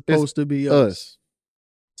 it's supposed to be us.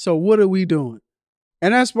 So what are we doing?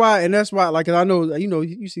 And that's why, like, I know,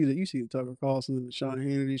 you see the Tucker Carlson and Sean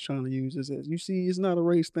Hannity's trying to use this as, you see, it's not a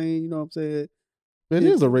race thing, you know what I'm saying? It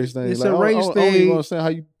is a race thing. It's like, a race thing. I don't even understand how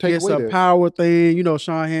you take it's away a that. power thing. You know,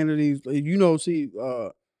 Sean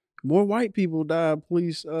Hannity, more white people die of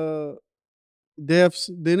police deaths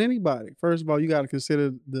than anybody. First of all, you got to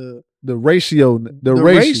consider the ratio. The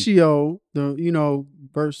ratio,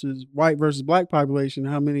 versus white versus black population,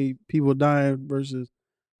 how many people dying versus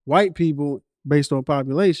white people based on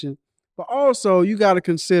population. But also, you got to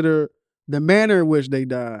consider the manner in which they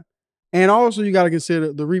die. And also, you got to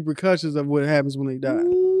consider the repercussions of what happens when they die.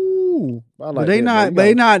 Ooh, I like but they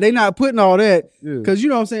not putting all that, because you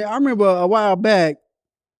know what I'm saying. I remember a while back,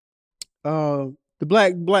 the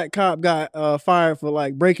black cop got fired for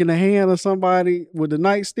like breaking the hand of somebody with the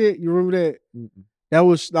nightstick. You remember that?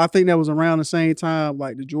 Mm-mm. I think that was around the same time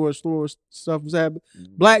like the George Floyd stuff was happening.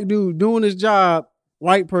 Mm-hmm. Black dude doing his job,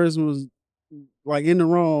 white person was like in the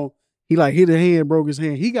wrong. He like hit a hand, broke his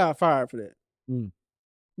hand. He got fired for that. Mm.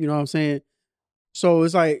 You know what I'm saying? So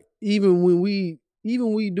it's like even when we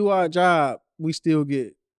do our job, we still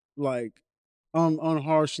get like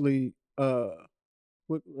unharshly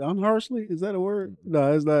unharshly, is that a word?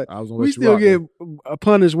 No, it's not. We still get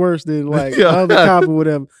punished worse than like other cop or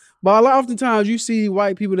whatever. But oftentimes you see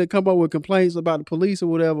white people that come up with complaints about the police or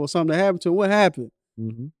whatever, or something that happened to them. What happened?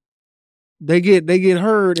 Mm-hmm. They get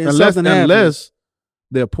heard and something happens. Unless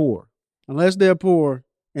they're poor. Unless they're poor.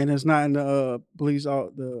 And it's not in the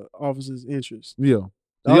the officer's interest. Yeah.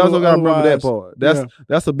 So you also got to remember that part.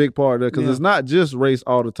 That's a big part of it, because it's not just race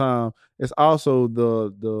all the time. It's also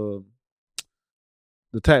the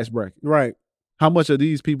tax bracket. Right. How much are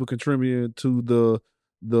these people contributing to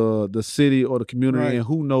the city or the community, and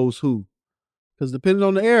who knows who? Because depending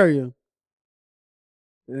on the area,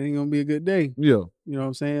 it ain't gonna be a good day. Yeah. You know what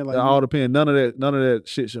I'm saying? Like, it all depends. None of that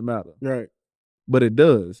shit should matter. Right. But it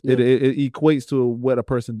does. Yeah. It equates to what a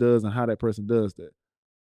person does and how that person does that.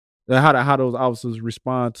 And how those officers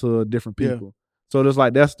respond to different people. Yeah. So it's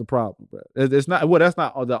like, that's the problem, bro. It's not, that's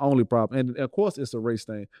not the only problem. And of course it's a race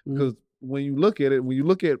thing, because when you look at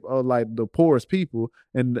like the poorest people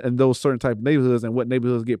and those certain type of neighborhoods, and what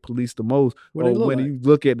neighborhoods get policed the most, you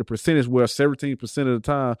look at the percentage where 17% of the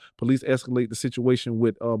time police escalate the situation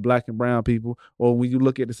with black and brown people, or when you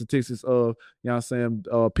look at the statistics of, you know what I'm saying,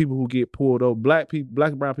 people who get pulled over, black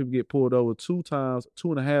and brown people get pulled over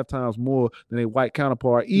 2.5 times more than a white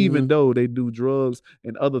counterpart, even though they do drugs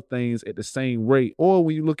and other things at the same rate. Or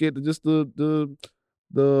when you look at just the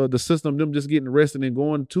system, them just getting arrested and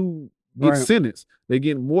going to get sentenced, they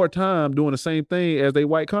get more time doing the same thing as their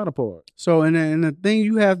white counterpart. So, and the thing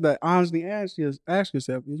you have to honestly ask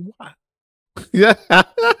yourself is why. Yeah,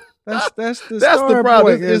 that's the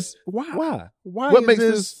problem. Is why? What makes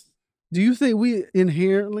this? Do you think we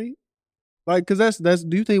inherently, like, because that's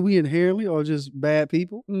do you think we inherently are just bad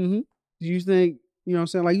people? Mm-hmm. Do you think, you know what I'm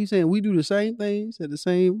saying, like you saying we do the same things at the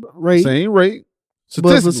same rate?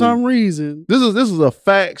 But for some reason, this is a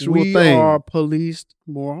factual thing. We are policed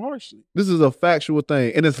more harshly. This is a factual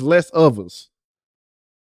thing, and it's less of us.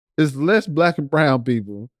 It's less black and brown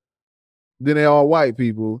people than they are white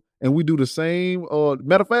people, and we do the same.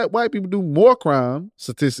 Matter of fact, white people do more crime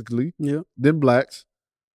statistically than blacks,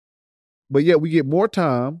 but yet we get more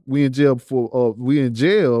time. We in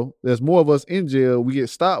jail There's more of us in jail. We get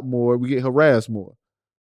stopped more. We get harassed more.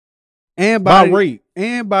 And by rate,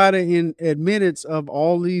 and by the admittance of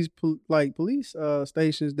all these police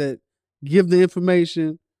stations that give the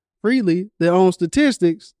information freely, their own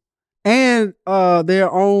statistics, and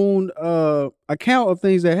their own account of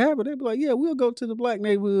things that happen, they be like, "Yeah, we'll go to the black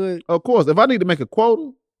neighborhood." Of course, if I need to make a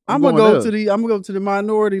quota, I'm gonna go to the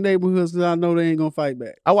minority neighborhoods because I know they ain't gonna fight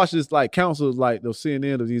back. I watched this like councils, like the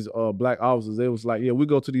CNN of these black officers. They was like, yeah, we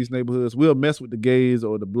go to these neighborhoods, we'll mess with the gays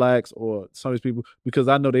or the blacks or some of these people because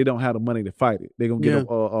I know they don't have the money to fight it. They're gonna get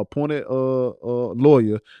a appointed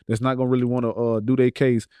lawyer that's not gonna really want to do their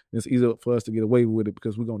case. It's easier for us to get away with it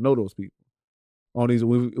because we're gonna know those people. On these,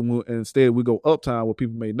 instead we go uptown where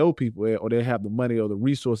people may know people at, or they have the money or the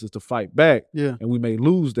resources to fight back. Yeah, and we may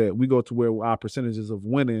lose that. We go to where our percentages of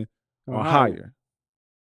winning are higher.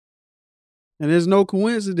 And there's no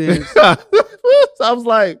coincidence. So I was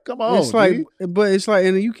like, "Come on!" It's like, but it's like,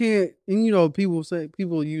 and you can't. And you know, people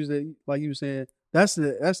use it like you were saying. That's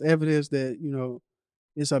evidence that, you know,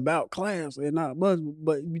 it's about class and not much.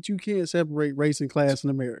 But you can't separate race and class in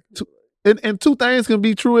America. And two things can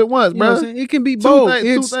be true at once, bro. It can be both.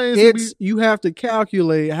 You have to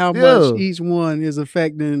calculate how much each one is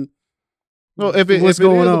affecting. No, if it is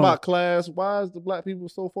about class, why is the black people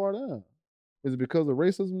so far down? Is it because of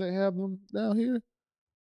racism they have them down here?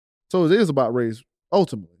 So it is about race,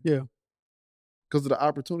 ultimately. Yeah. Because of the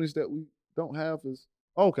opportunities that we don't have is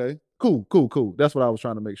okay. Cool. That's what I was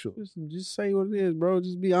trying to make sure. Just say what it is, bro.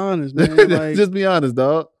 Just be honest, man. Like, just be honest,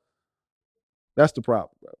 dog. That's the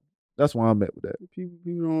problem, bro. That's why I'm at with that.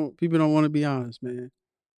 People don't want to be honest, man.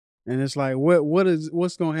 And it's like,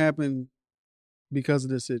 what's gonna happen because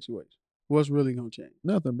of this situation? What's really gonna change?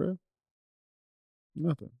 Nothing, bro.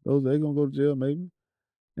 Nothing. They gonna go to jail maybe,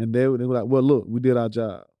 and they were like, well, look, we did our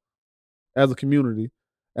job as a community,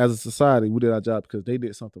 as a society. We did our job because they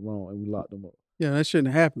did something wrong and we locked them up. Yeah, that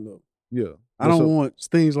shouldn't happen though. Yeah, I don't want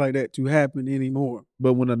things like that to happen anymore.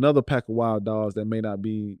 But when another pack of wild dogs that may not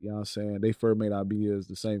be, you know what I'm saying, they fur may not be as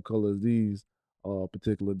the same color as these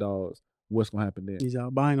particular dogs, what's gonna happen then? These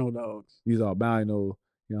albino dogs. These albino,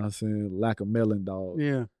 you know what I'm saying, lack of melon dogs.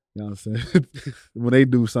 Yeah. You know what I'm saying? When they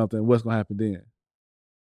do something, what's gonna happen then?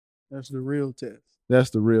 That's the real test. That's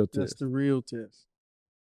the real test. That's the real test.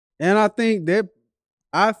 And I think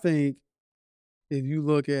if you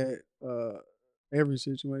look at every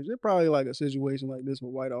situation, there's probably like a situation like this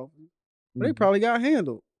with white officers. Mm-hmm. They probably got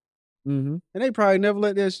handled. Mm-hmm. And they probably never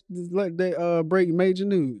let that break major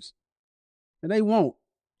news. And they won't.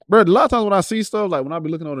 Bro, a lot of times when I see stuff, like when I be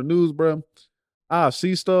looking on the news, bro, I'll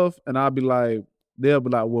see stuff and I'll be like, they'll be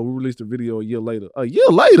like, well, we released a video a year later. A year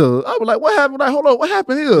later? I'll be like, what happened? Like, hold on, what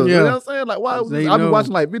happened here? Yeah. You know what I'm saying? Like, why? I'll be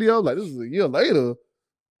watching like videos, like, this is a year later.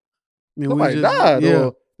 Somebody died. Yeah.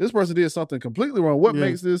 Or this person did something completely wrong. What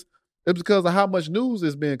makes this? It's because of how much news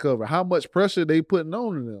is being covered, how much pressure they putting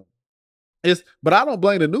on them. But I don't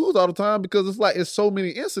blame the news all the time because it's like it's so many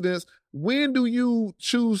incidents. When do you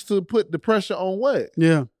choose to put the pressure on what?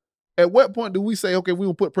 Yeah. At what point do we say, okay, we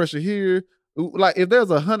will put pressure here? Like if there's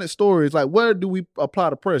 100 stories, like where do we apply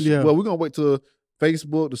the pressure? Yeah. Well, we're gonna wait till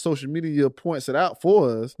Facebook, the social media points it out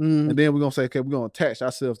for us, and then we're gonna say, okay, we're gonna attach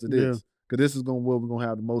ourselves to this. Yeah. Cause this is where we're gonna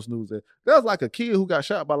have the most news at. There's like a kid who got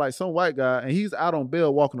shot by like some white guy, and he's out on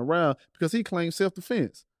bail walking around because he claims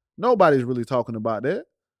self-defense. Nobody's really talking about that.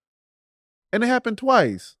 And it happened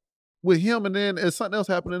twice with him, and then something else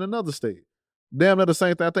happened in another state. Damn near the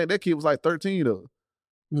same thing. I think that kid was like 13 though.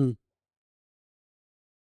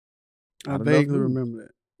 I vaguely remember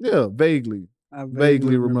that. Yeah, vaguely. I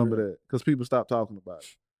vaguely remember that because people stopped talking about it.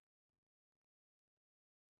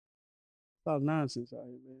 A lot of nonsense out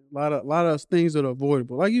here, man. A lot of things that are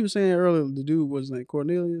avoidable. Like you were saying earlier, the dude was like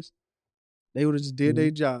Cornelius. They would have just did their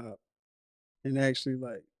job and actually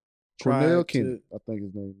like Cornell Kennedy, I think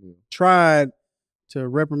his name is. Tried to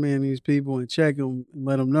reprimand these people and check them and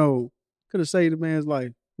let them know. Could have saved the man's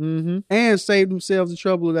life. Mm-hmm. And saved themselves the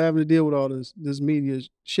trouble of having to deal with all this media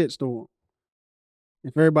shitstorm.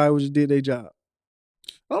 If everybody would just did their job.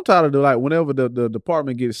 I'm tired of whenever the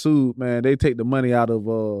department gets sued, man, they take the money out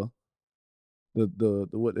of they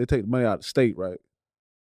take the money out of the state, right?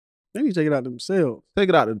 They need to take it out themselves. Take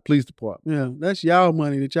it out of the police department. Yeah, that's y'all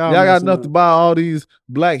money that y'all got enough to buy all these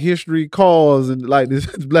Black History cars and like this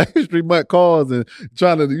Black History Month cars and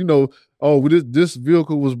trying to, this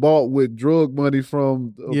vehicle was bought with drug money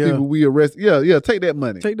from people we arrested. Yeah, take that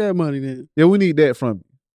money. Take that money then. Yeah, we need that from you.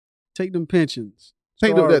 Take them pensions.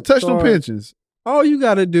 Touch them pensions. All you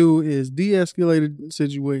got to do is de-escalate the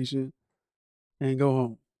situation and go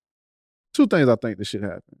home. Two things I think that should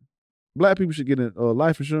happen. Black people should get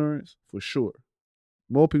life insurance for sure.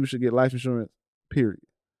 More people should get life insurance, period.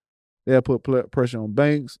 They'll put pressure on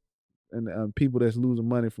banks and people that's losing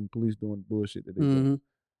money from police doing bullshit that they do.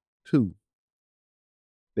 Two,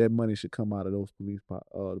 that money should come out of those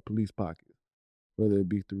the police pockets, whether it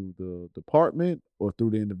be through the department or through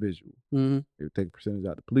the individual. They would take a percentage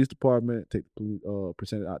out of the police department, take the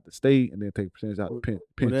percentage out of the state, and then take a percentage out of the pension.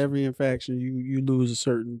 With every infraction, you lose a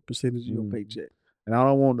certain percentage of your paycheck. And I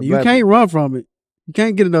don't want you can't run from it. You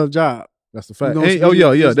can't get another job. That's the fact.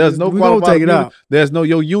 There's no qualified take it out. There's no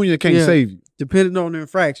your union can't save you. Depending on the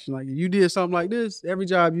infraction, like if you did something like this, every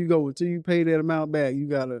job you go until you pay that amount back, you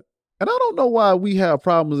gotta. And I don't know why we have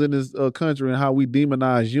problems in this country and how we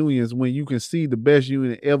demonize unions when you can see the best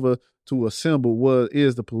union ever to assemble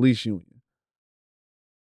is the police union.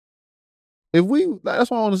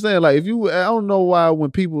 That's what I understand. Like I don't know why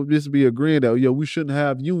when people just be agreeing that we shouldn't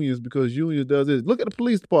have unions because unions does this. Look at the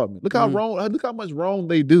police department. Look how wrong. Look how much wrong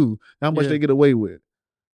they do. How much they get away with.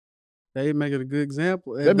 They make it a good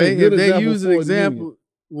example. If they use an example,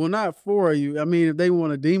 well, not for you. I mean, if they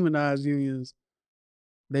want to demonize unions,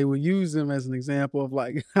 they would use them as an example of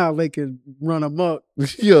like how they could run amok.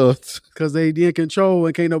 Yeah. Because they in control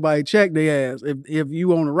and can't nobody check their ass. If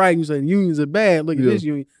you on the right, you say unions are bad, look at this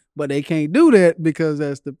union. But they can't do that because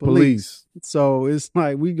that's the police. So it's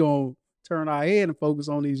like we gonna turn our head and focus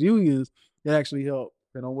on these unions that actually help.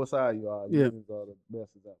 Depending on what side you are, unions are the best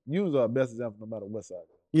example. Unions are the best example no matter what side.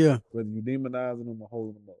 Yeah. Whether you demonizing them or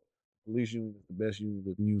holding them up. Police union is the best union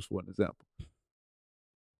to use for an example.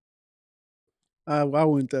 I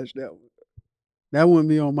wouldn't touch that one. That wouldn't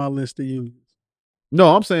be on my list of unions.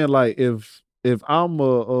 No, I'm saying like if I'm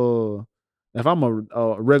a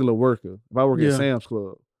regular worker, if I work at Sam's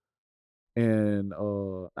Club, and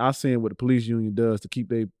I seen what the police union does to keep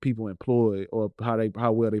their people employed or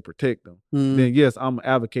how well they protect them, then yes, I'm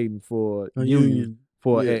advocating for a union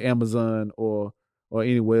for at Amazon or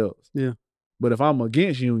anywhere else. Yeah. But if I'm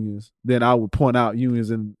against unions, then I would point out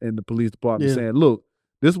unions in the police department saying, look,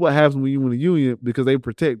 this is what happens when you in a union because they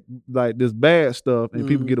protect like this bad stuff and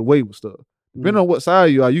people get away with stuff. Depending on what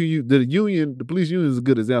side you are, the police union is a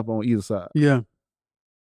good example on either side. Yeah.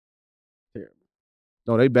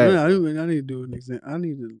 No, they bad. Yeah, I need to do an example. I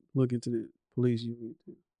need to look into the police union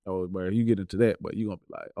too. Oh, but you get into that, but you're gonna be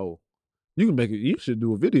like, oh, you can make it. You should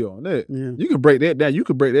do a video on that. Yeah. You can break that down. You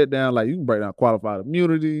can break that down like you can break down qualified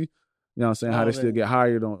immunity. You know what I'm saying? How they still get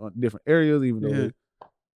hired on different areas, even though.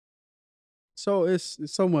 So it's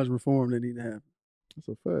so much reform that need to happen. That's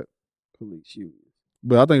a fact. Police union.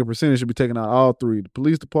 But I think a percentage should be taken out of all three: the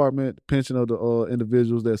police department, the pension of the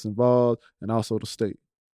individuals that's involved, and also the state.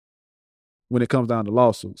 When it comes down to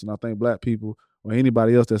lawsuits, and I think black people or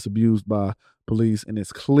anybody else that's abused by police, and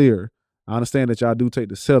it's clear. I understand that y'all do take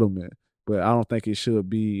the settlement, but I don't think it should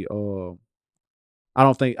be. I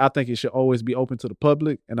think it should always be open to the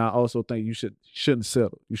public, and I also think you shouldn't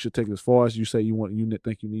settle. You should take it as far as you say you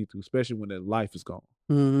think you need to, especially when their life is gone.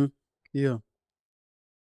 Mm-hmm. Yeah.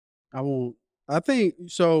 I won't. I think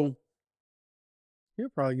so. They'll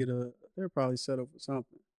probably settle for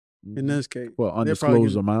something. In this case, well,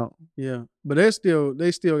 undisclosed amount. Yeah, but they still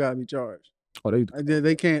got to be charged. Oh, they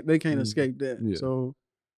can't escape that. Yeah. So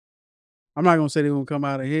I'm not gonna say they're gonna come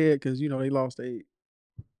out ahead because they lost a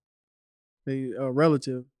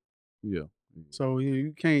relative. Yeah. So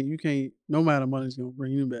you can't. No amount of money's gonna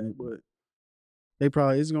bring you back, but it's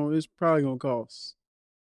probably gonna cost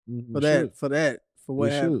for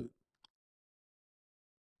what happened.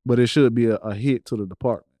 But it should be a hit to the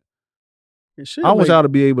department. It should. I want y'all to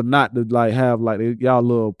be able not to like have like y'all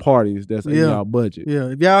little parties that's in y'all budget. Yeah,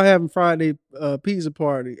 if y'all having Friday pizza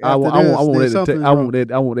party, I want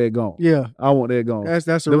that gone. Yeah, I want that gone.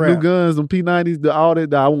 That's a them wrap. New guns, them P90s, all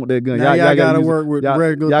that. I want that gun. Now y'all gotta work with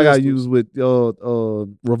regular. Y'all gotta use with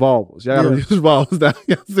revolvers. Y'all gotta use revolvers. Y'all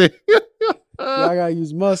gotta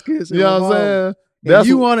use muskets. You know what I'm saying?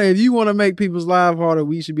 If you wanna make people's lives harder,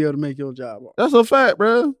 we should be able to make your job harder. That's a fact,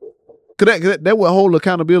 bro. That would hold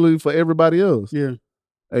accountability for everybody else. Yeah.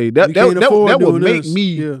 Hey, that would make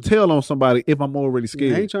me tell on somebody if I'm already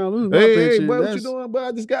scared. I ain't trying to lose my pension. Hey, bro, what you doing, bro?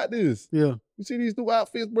 I just got this. Yeah. You see these new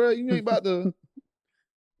outfits, bro? You ain't about to.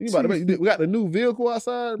 We got the new vehicle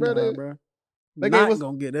outside, bro. Bro. They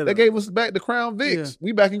gave us back the Crown Vics. Yeah.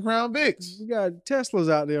 We back in Crown Vics. We got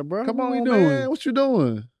Teslas out there, bro. Come on, man. What you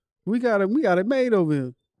doing? We got it made over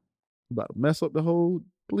here. About to mess up the whole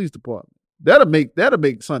police department. That'll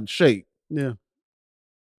make something shake. Yeah.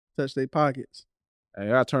 Touch their pockets.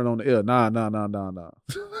 Hey, I turn on the air. Nah.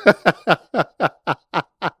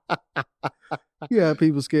 Yeah,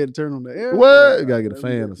 people scared to turn on the air. What? You gotta get a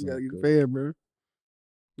fan or something. You gotta get a fan, bro.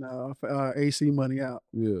 No, our AC money out.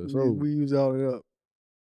 Yeah, so we use all it up.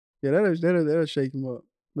 Yeah, that'll shake them up.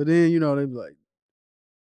 But then, they be like,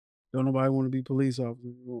 don't nobody want to be police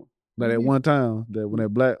officers anymore. Like at one time, when that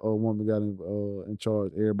black woman got in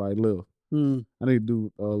charge, everybody left. I need to do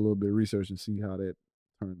a little bit of research and see how that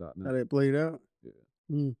turned out. How that played out?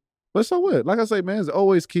 Yeah. But so what? Like I say, man, there's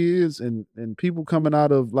always kids and people coming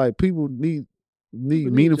out of like people need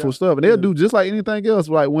meaningful stuff, and they'll do just like anything else.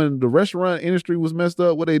 Like when the restaurant industry was messed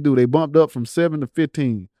up, what they do? They bumped up from 7 to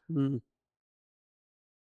 15.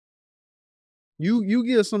 You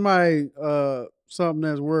give somebody something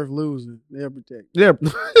that's worth losing, they'll protect. Yeah.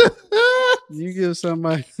 You give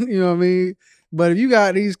somebody, you know what I mean? But if you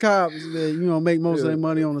got these cops that, make most of their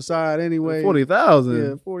money on the side anyway. 40,000.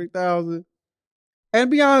 Yeah, 40,000. And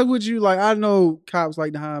to be honest with you, like I know cops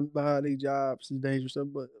like behind their jobs is dangerous stuff,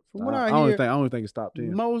 but from what I hear, I don't think it's top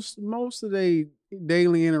 10. Most of their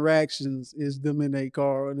daily interactions is them in their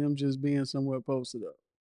car or them just being somewhere posted up.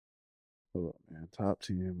 Hold up, man. Top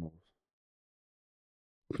 10 most.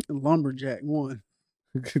 Lumberjack one.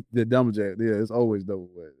 The Lumberjack, yeah, it's always double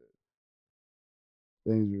way.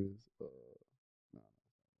 Dangerous.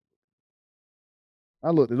 I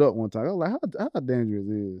looked it up one time. I was like, how dangerous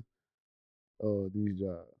is these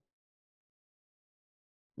jobs?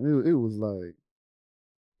 And it was like.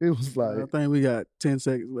 I think we got 10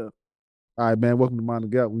 seconds left. All right, man. Welcome to Mind the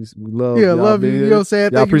Gap. We love y'all love you. You know what I'm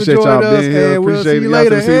saying? Y'all appreciate y'all being here. We'll appreciate see you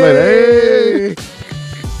later. See you later. Hey.